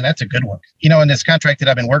 Oh, man, that's a good one. In this contract that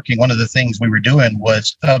I've been working, one of the things we were doing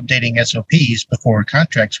was updating SOPs before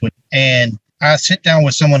contracts. And I sit down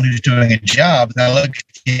with someone who's doing a job and I look at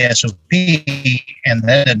the SOP and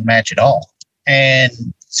that doesn't match at all. And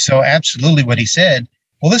so absolutely what he said,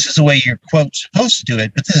 well, this is the way you're, quote, supposed to do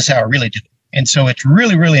it, but this is how I really do it. And so it's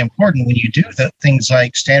really, really important when you do the things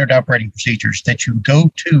like standard operating procedures that you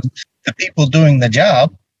go to the people doing the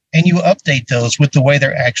job and you update those with the way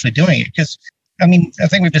they're actually doing it. Because, I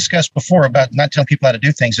think we've discussed before about not telling people how to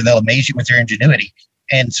do things and they'll amaze you with their ingenuity.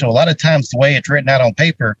 And so a lot of times the way it's written out on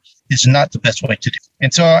paper is not the best way to do it.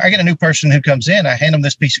 And so I get a new person who comes in, I hand them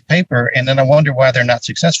this piece of paper, and then I wonder why they're not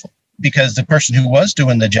successful. Because the person who was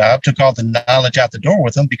doing the job took all the knowledge out the door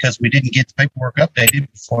with them because we didn't get the paperwork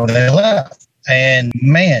updated before they left. And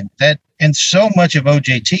man, and so much of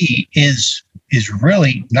OJT is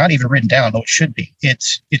really not even written down, though it should be.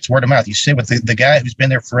 It's word of mouth. You sit with the guy who's been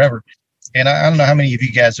there forever. And I don't know how many of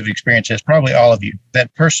you guys have experienced this, probably all of you.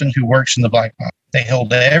 That person who works in the black box, they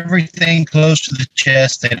hold everything close to the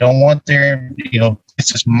chest. They don't want their, it's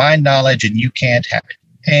just mind knowledge and you can't have it.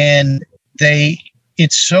 And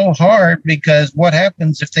it's so hard because what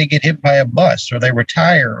happens if they get hit by a bus or they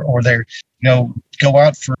retire or they go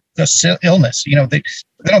out for illness? They don't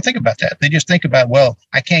think about that. They just think about, well,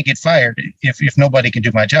 I can't get fired if nobody can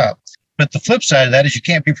do my job. But the flip side of that is you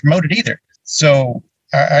can't be promoted either. So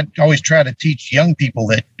I always try to teach young people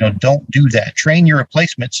that, don't do that. Train your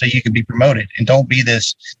replacement so you can be promoted, and don't be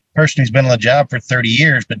this person who's been on the job for 30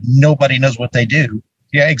 years, but nobody knows what they do.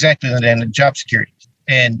 Yeah, exactly. And job security.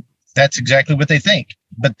 And that's exactly what they think.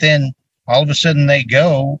 But then all of a sudden they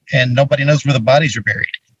go and nobody knows where the bodies are buried.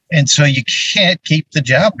 And so you can't keep the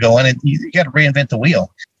job going and you got to reinvent the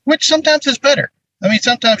wheel, which sometimes is better.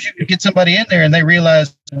 Sometimes you can get somebody in there and they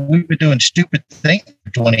realize we've been doing stupid things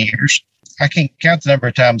for 20 years. I can't count the number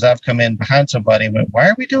of times I've come in behind somebody and went, why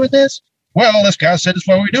are we doing this? Well, this guy said it's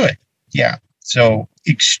why we do it. Yeah. So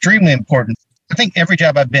extremely important. I think every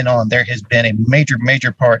job I've been on, there has been a major,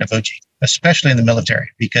 major part of OG, especially in the military,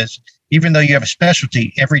 because even though you have a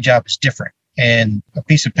specialty, every job is different. And a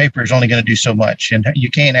piece of paper is only going to do so much. And you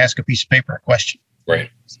can't ask a piece of paper a question. Right.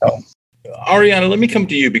 So, Ariana, let me come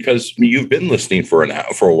to you because you've been listening for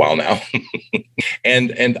a while now.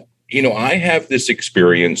 and I have this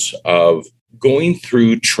experience of going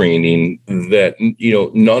through training that,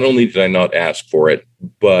 not only did I not ask for it,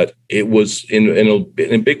 but it was in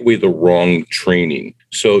a big way the wrong training.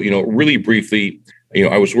 So, really briefly,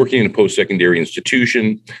 I was working in a post-secondary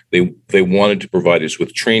institution. They wanted to provide us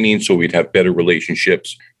with training so we'd have better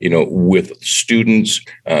relationships, with students.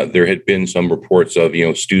 There had been some reports of,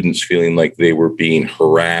 students feeling like they were being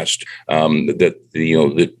harassed, that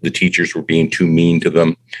the teachers were being too mean to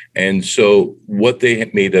them. And so what they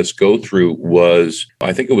had made us go through was,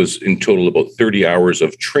 I think it was in total about 30 hours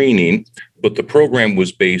of training, but the program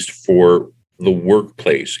was based for the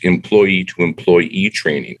workplace, employee to employee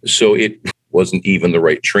training. So it wasn't even the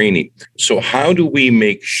right training. So how do we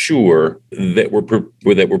make sure that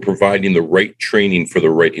we're providing the right training for the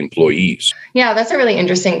right employees? Yeah, that's a really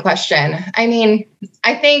interesting question. I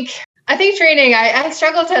think training, I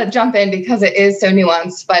struggle to jump in because it is so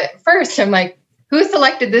nuanced. But first, I'm like, who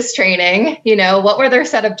selected this training? What were their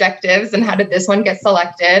set objectives and how did this one get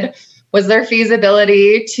selected? Was there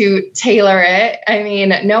feasibility to tailor it?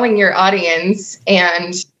 Knowing your audience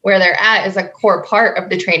and where they're at is a core part of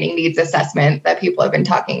the training needs assessment that people have been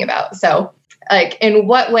talking about. So like, in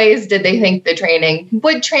what ways did they think the training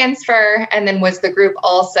would transfer? And then was the group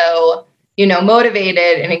also,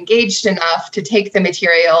 motivated and engaged enough to take the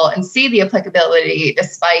material and see the applicability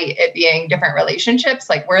despite it being different relationships?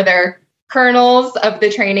 Like, were there kernels of the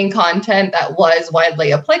training content that was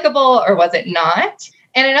widely applicable, or was it not?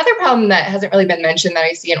 And another problem that hasn't really been mentioned that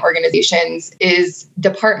I see in organizations is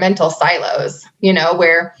departmental silos,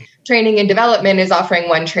 where training and development is offering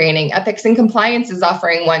one training, ethics and compliance is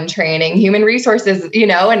offering one training, human resources,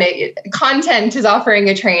 and content is offering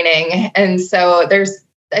a training. And so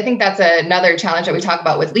I think that's another challenge that we talk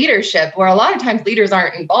about with leadership, where a lot of times leaders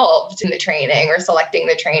aren't involved in the training or selecting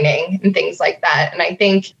the training and things like that. And I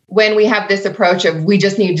think when we have this approach of we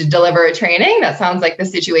just need to deliver a training, that sounds like the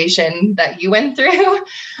situation that you went through,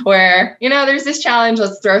 where, there's this challenge,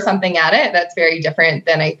 let's throw something at it. That's very different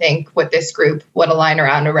than I think what this group would align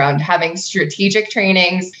around having strategic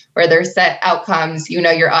trainings where there's set outcomes,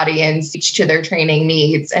 your audience, each to their training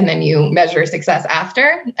needs, and then you measure success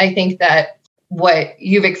after. I think that what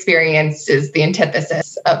you've experienced is the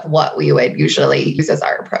antithesis of what we would usually use as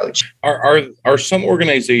our approach. Are some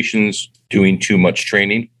organizations doing too much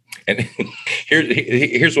training? And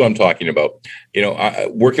here's what I'm talking about.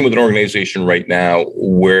 Working with an organization right now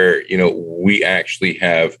where, we actually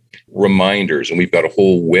have reminders, and we've got a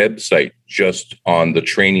whole website just on the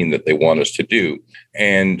training that they want us to do.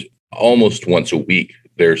 And almost once a week,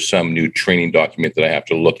 there's some new training document that I have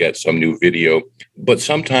to look at, some new video. But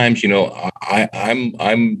sometimes,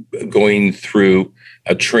 I'm going through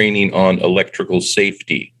a training on electrical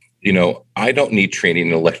safety. I don't need training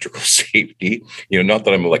in electrical safety. Not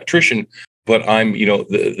that I'm an electrician, but I'm,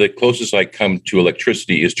 the closest I come to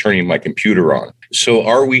electricity is turning my computer on. So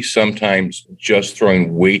are we sometimes just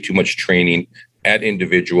throwing way too much training at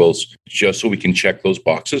individuals just so we can check those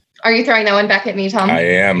boxes? Are you throwing that one back at me, Tom? I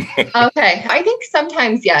am. Okay. I think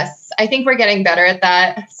sometimes, yes. I think we're getting better at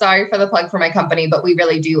that. Sorry for the plug for my company, but we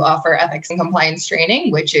really do offer ethics and compliance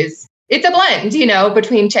training, which is, it's a blend,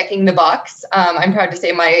 between checking the box. I'm proud to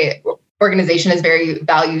say my organization is very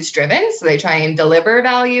values driven. So they try and deliver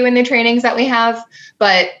value in the trainings that we have.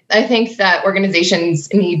 But I think that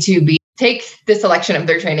organizations need to take the selection of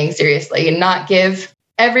their training seriously and not give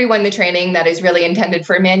everyone the training that is really intended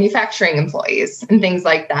for manufacturing employees and things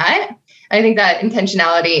like that. I think that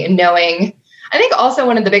intentionality and knowing, I think also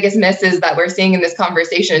one of the biggest misses that we're seeing in this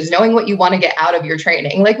conversation is knowing what you want to get out of your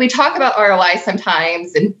training. Like, we talk about ROI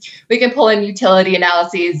sometimes, and we can pull in utility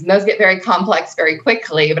analyses, and those get very complex very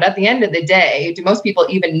quickly. But at the end of the day, do most people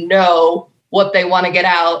even know what they want to get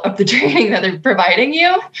out of the training that they're providing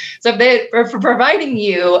you? So if they're providing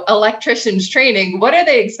you electricians training, what are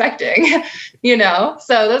they expecting?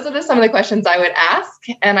 So those are some of the questions I would ask.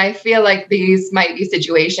 And I feel like these might be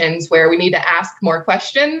situations where we need to ask more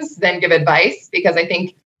questions than give advice, because I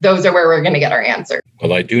think those are where we're going to get our answer.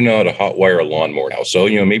 Well, I do know how to hot wire a lawnmower now. So,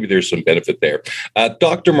 maybe there's some benefit there.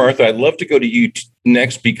 Dr. Martha, I'd love to go to you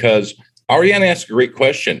next, because Ariane asked a great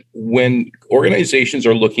question. When organizations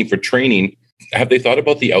are looking for training, have they thought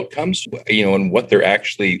about the outcomes, and what they're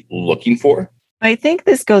actually looking for? I think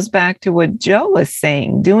this goes back to what Joe was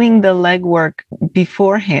saying, doing the legwork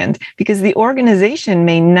beforehand, because the organization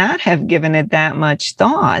may not have given it that much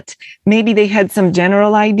thought. Maybe they had some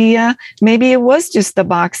general idea. Maybe it was just the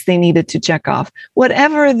box they needed to check off.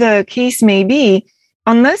 Whatever the case may be,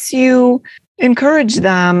 unless you encourage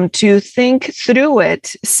them to think through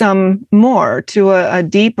it some more to a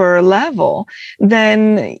deeper level,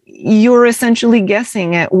 then you're essentially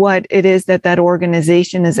guessing at what it is that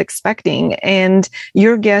organization is expecting. And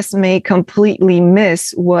your guess may completely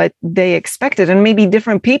miss what they expected. And maybe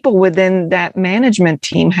different people within that management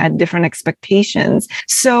team had different expectations.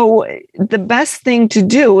 So the best thing to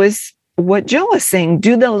do is what Joe was saying,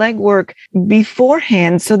 do the legwork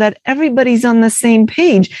beforehand so that everybody's on the same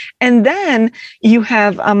page. And then you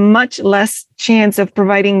have a much less chance of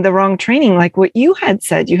providing the wrong training, like what you had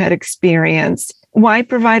said you had experienced. Why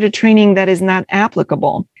provide a training that is not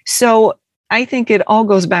applicable? So I think it all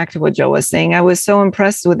goes back to what Joe was saying. I was so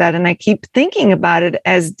impressed with that. And I keep thinking about it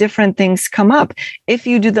as different things come up. If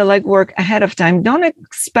you do the legwork ahead of time, don't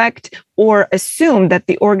expect or assume that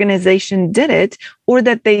the organization did it, or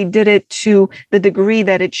that they did it to the degree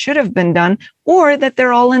that it should have been done, or that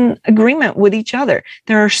they're all in agreement with each other.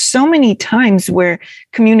 There are so many times where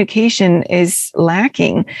communication is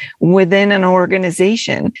lacking within an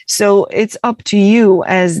organization. So it's up to you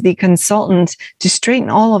as the consultant to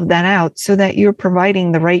straighten all of that out so that you're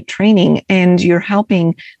providing the right training and you're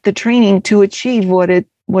helping the training to achieve what it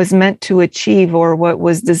was meant to achieve, or what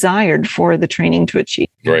was desired for the training to achieve.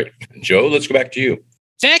 Right. Joe, let's go back to you.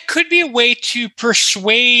 that could be a way to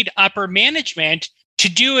persuade upper management to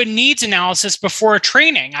do a needs analysis before a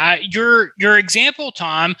training. Your example,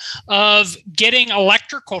 Tom, of getting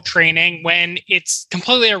electrical training when it's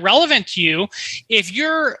completely irrelevant to you, if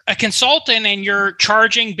you're a consultant and you're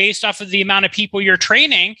charging based off of the amount of people you're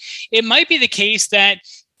training, it might be the case that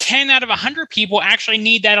 10 out of 100 people actually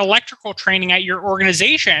need that electrical training at your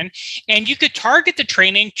organization. And you could target the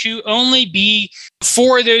training to only be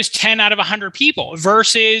for those 10 out of 100 people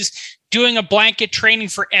versus doing a blanket training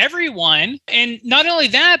for everyone. And not only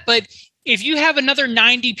that, but if you have another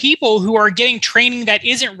 90 people who are getting training that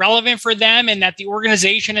isn't relevant for them and that the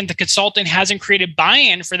organization and the consultant hasn't created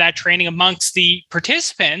buy-in for that training amongst the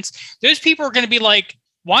participants, those people are going to be like,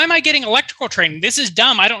 why am I getting electrical training? This is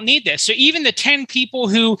dumb. I don't need this. So even the 10 people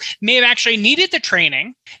who may have actually needed the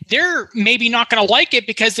training, they're maybe not going to like it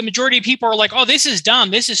because the majority of people are like, oh, this is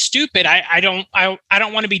dumb. This is stupid. I don't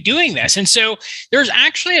want to be doing this. And so there's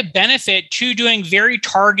actually a benefit to doing very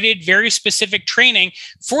targeted, very specific training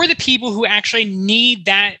for the people who actually need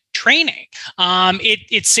that training.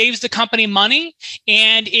 It saves the company money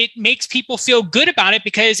and it makes people feel good about it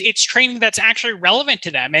because it's training that's actually relevant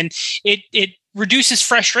to them. And it reduces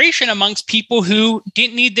frustration amongst people who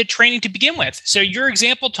didn't need the training to begin with. So your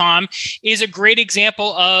example, Tom, is a great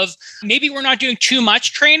example of maybe we're not doing too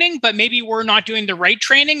much training, but maybe we're not doing the right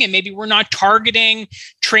training and maybe we're not targeting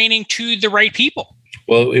training to the right people.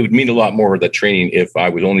 Well, it would mean a lot more of the training if I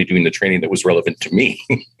was only doing the training that was relevant to me.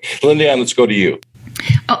 Linda, let's go to you.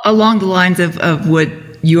 Along the lines of what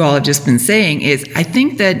you all have just been saying is I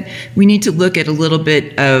think that we need to look at a little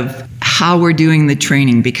bit of how we're doing the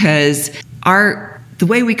training because the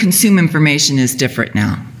way we consume information is different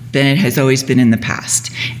now than it has always been in the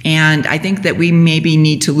past. And I think that we maybe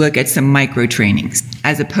need to look at some micro trainings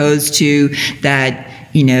as opposed to that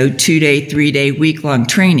 2-day, 3-day, week-long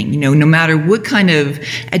training. No matter what kind of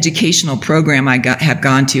educational program I have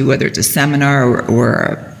gone to, whether it's a seminar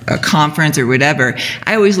or a conference or whatever,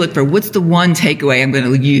 I always look for what's the one takeaway I'm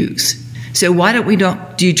going to use. So why don't we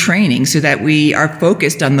do training so that we are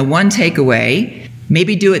focused on the one takeaway,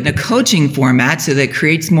 maybe do it in a coaching format so that it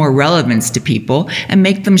creates more relevance to people and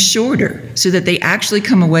make them shorter so that they actually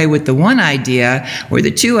come away with the one idea or the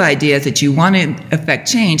two ideas that you want to affect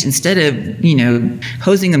change instead of,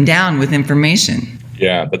 hosing them down with information.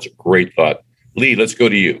 Yeah, that's a great thought. Lee, let's go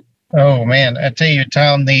to you. Oh, man. I tell you,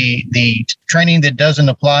 Tom, the training that doesn't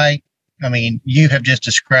apply, I mean, you have just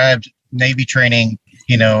described Navy training.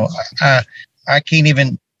 I can't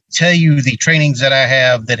even tell you the trainings that I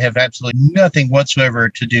have that have absolutely nothing whatsoever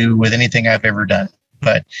to do with anything I've ever done.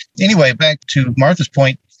 But anyway, back to Martha's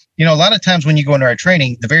point, a lot of times when you go into our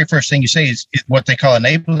training, the very first thing you say is what they call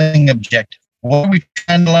enabling objective. What are we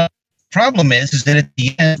trying to learn? The problem is that at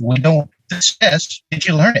the end, we don't assess, did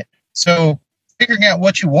you learn it? So figuring out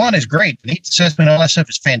what you want is great. Needs assessment, all that stuff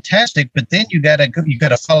is fantastic, but then you got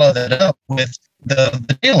to follow that up with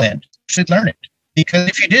the tail end. You should learn it. Because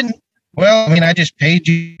if you didn't, well, I just paid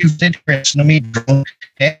you interest in me drunk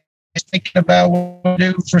and thinking about what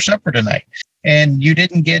to do for supper tonight. And you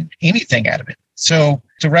didn't get anything out of it. So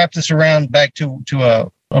to wrap this around back to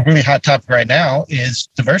a really hot topic right now is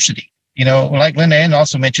diversity. Like Linda Ann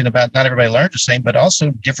also mentioned about not everybody learns the same, but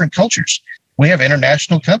also different cultures. We have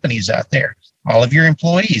international companies out there. All of your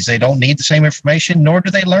employees, they don't need the same information, nor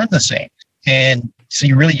do they learn the same. And so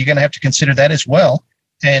you're going to have to consider that as well.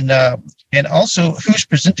 And also who's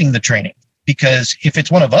presenting the training, because if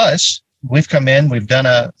it's one of us, we've come in, we've done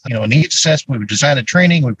a needs assessment, we've designed a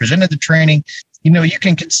training, we presented the training, you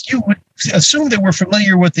would assume that we're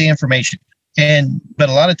familiar with the information. But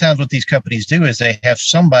a lot of times what these companies do is they have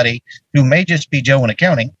somebody who may just be Joe in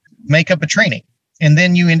accounting make up a training. And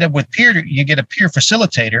then you end up with you get a peer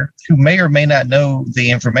facilitator who may or may not know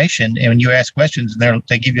the information. And when you ask questions,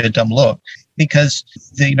 they give you a dumb look because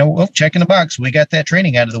checking the box, we got that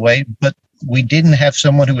training out of the way, but we didn't have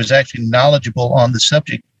someone who was actually knowledgeable on the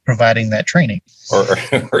subject providing that training.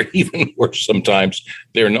 Or even worse, sometimes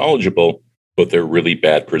they're knowledgeable, but they're really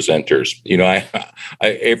bad presenters.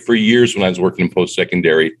 I for years when I was working in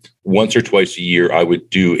post-secondary, once or twice a year, I would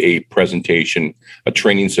do a presentation, a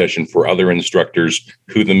training session for other instructors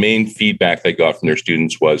who the main feedback they got from their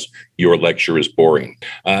students was, your lecture is boring.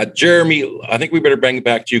 Jeremy, I think we better bring it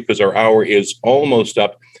back to you because our hour is almost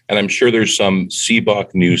up, and I'm sure there's some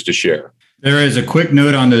CBOC news to share. There is a quick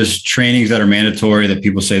note on those trainings that are mandatory that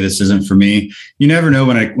people say this isn't for me. You never know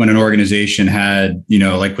when an organization had,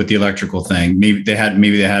 like with the electrical thing, maybe they had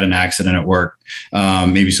an accident at work.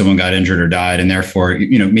 Maybe someone got injured or died, and therefore,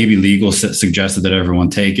 maybe legal suggested that everyone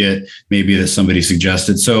take it. Maybe that somebody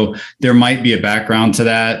suggested. So there might be a background to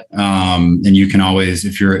that. And you can always,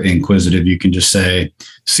 if you're inquisitive, you can just say,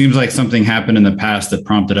 seems like something happened in the past that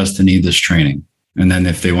prompted us to need this training. And then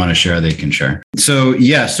if they want to share, they can share. So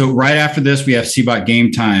right after this, we have CBOT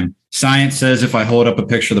Game Time. Science says if I hold up a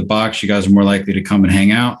picture of the box, you guys are more likely to come and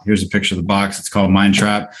hang out. Here's a picture of the box. It's called Mind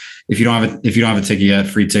Trap. If you don't have a ticket yet,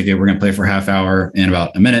 free ticket. We're going to play for a half hour in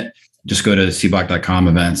about a minute. Just go to cboc.com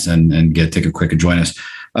events and get a ticket quick and join us.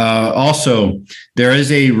 Also, there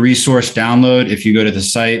is a resource download if you go to the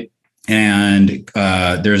site. And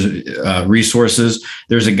there's resources.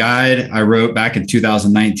 There's a guide I wrote back in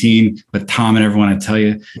 2019 with Tom and everyone. I tell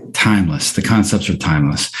you, timeless. The concepts are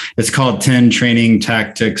timeless. It's called 10 Training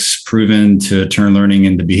Tactics Proven to Turn Learning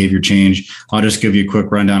into Behavior Change. I'll just give you a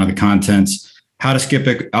quick rundown of the contents. How to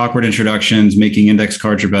skip awkward introductions, making index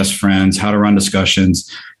cards your best friends, how to run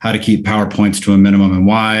discussions, how to keep PowerPoints to a minimum and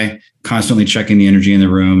why, constantly checking the energy in the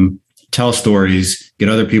room, tell stories, get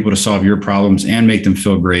other people to solve your problems and make them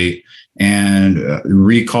feel great, and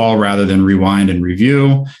recall rather than rewind and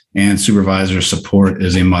review, and supervisor support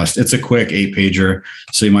is a must. It's a quick 8-pager,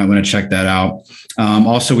 so you might want to check that out.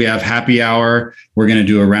 Also, we have happy hour. We're going to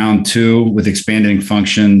do a round 2 with expanding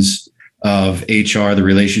functions of HR, the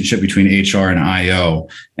relationship between HR and IO,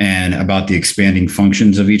 and about the expanding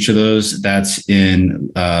functions of each of those. That's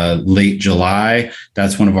in late July.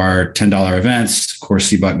 That's one of our $10 events. Of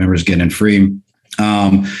course, CBOC members get in free.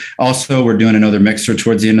 Also, we're doing another mixer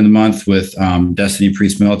towards the end of the month with Destiny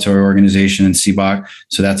Priest Military Organization and CBOC.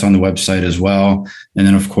 So that's on the website as well. And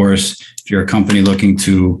then, of course, if you're a company looking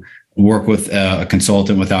to work with a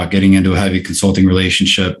consultant without getting into a heavy consulting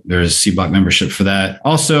relationship, there's CBOC membership for that.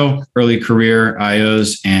 Also, early career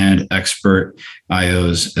IOs and expert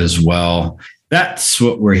IOs as well. That's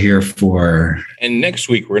what we're here for. And next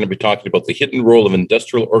week, we're going to be talking about the hidden role of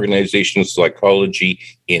industrial organizational psychology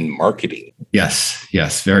in marketing. Yes.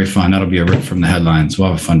 Very fun. That'll be a rip from the headlines. We'll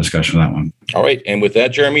have a fun discussion with that one. All right. And with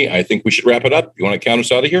that, Jeremy, I think we should wrap it up. You want to count us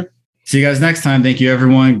out of here? See you guys next time. Thank you,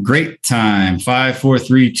 everyone. Great time. 5, 4,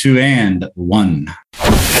 3, 2, and 1.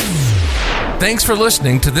 Thanks for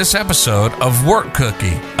listening to this episode of Work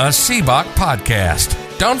Cookie, a CBOC podcast.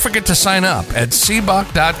 Don't forget to sign up at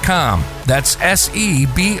cboc.com. That's SEBOC.com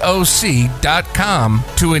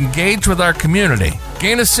to engage with our community,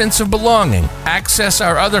 gain a sense of belonging, access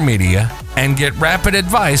our other media, and get rapid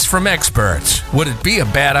advice from experts. Would it be a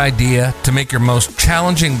bad idea to make your most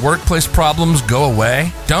challenging workplace problems go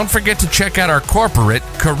away? Don't forget to check out our corporate,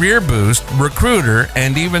 career boost, recruiter,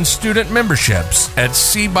 and even student memberships at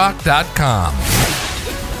cboc.com.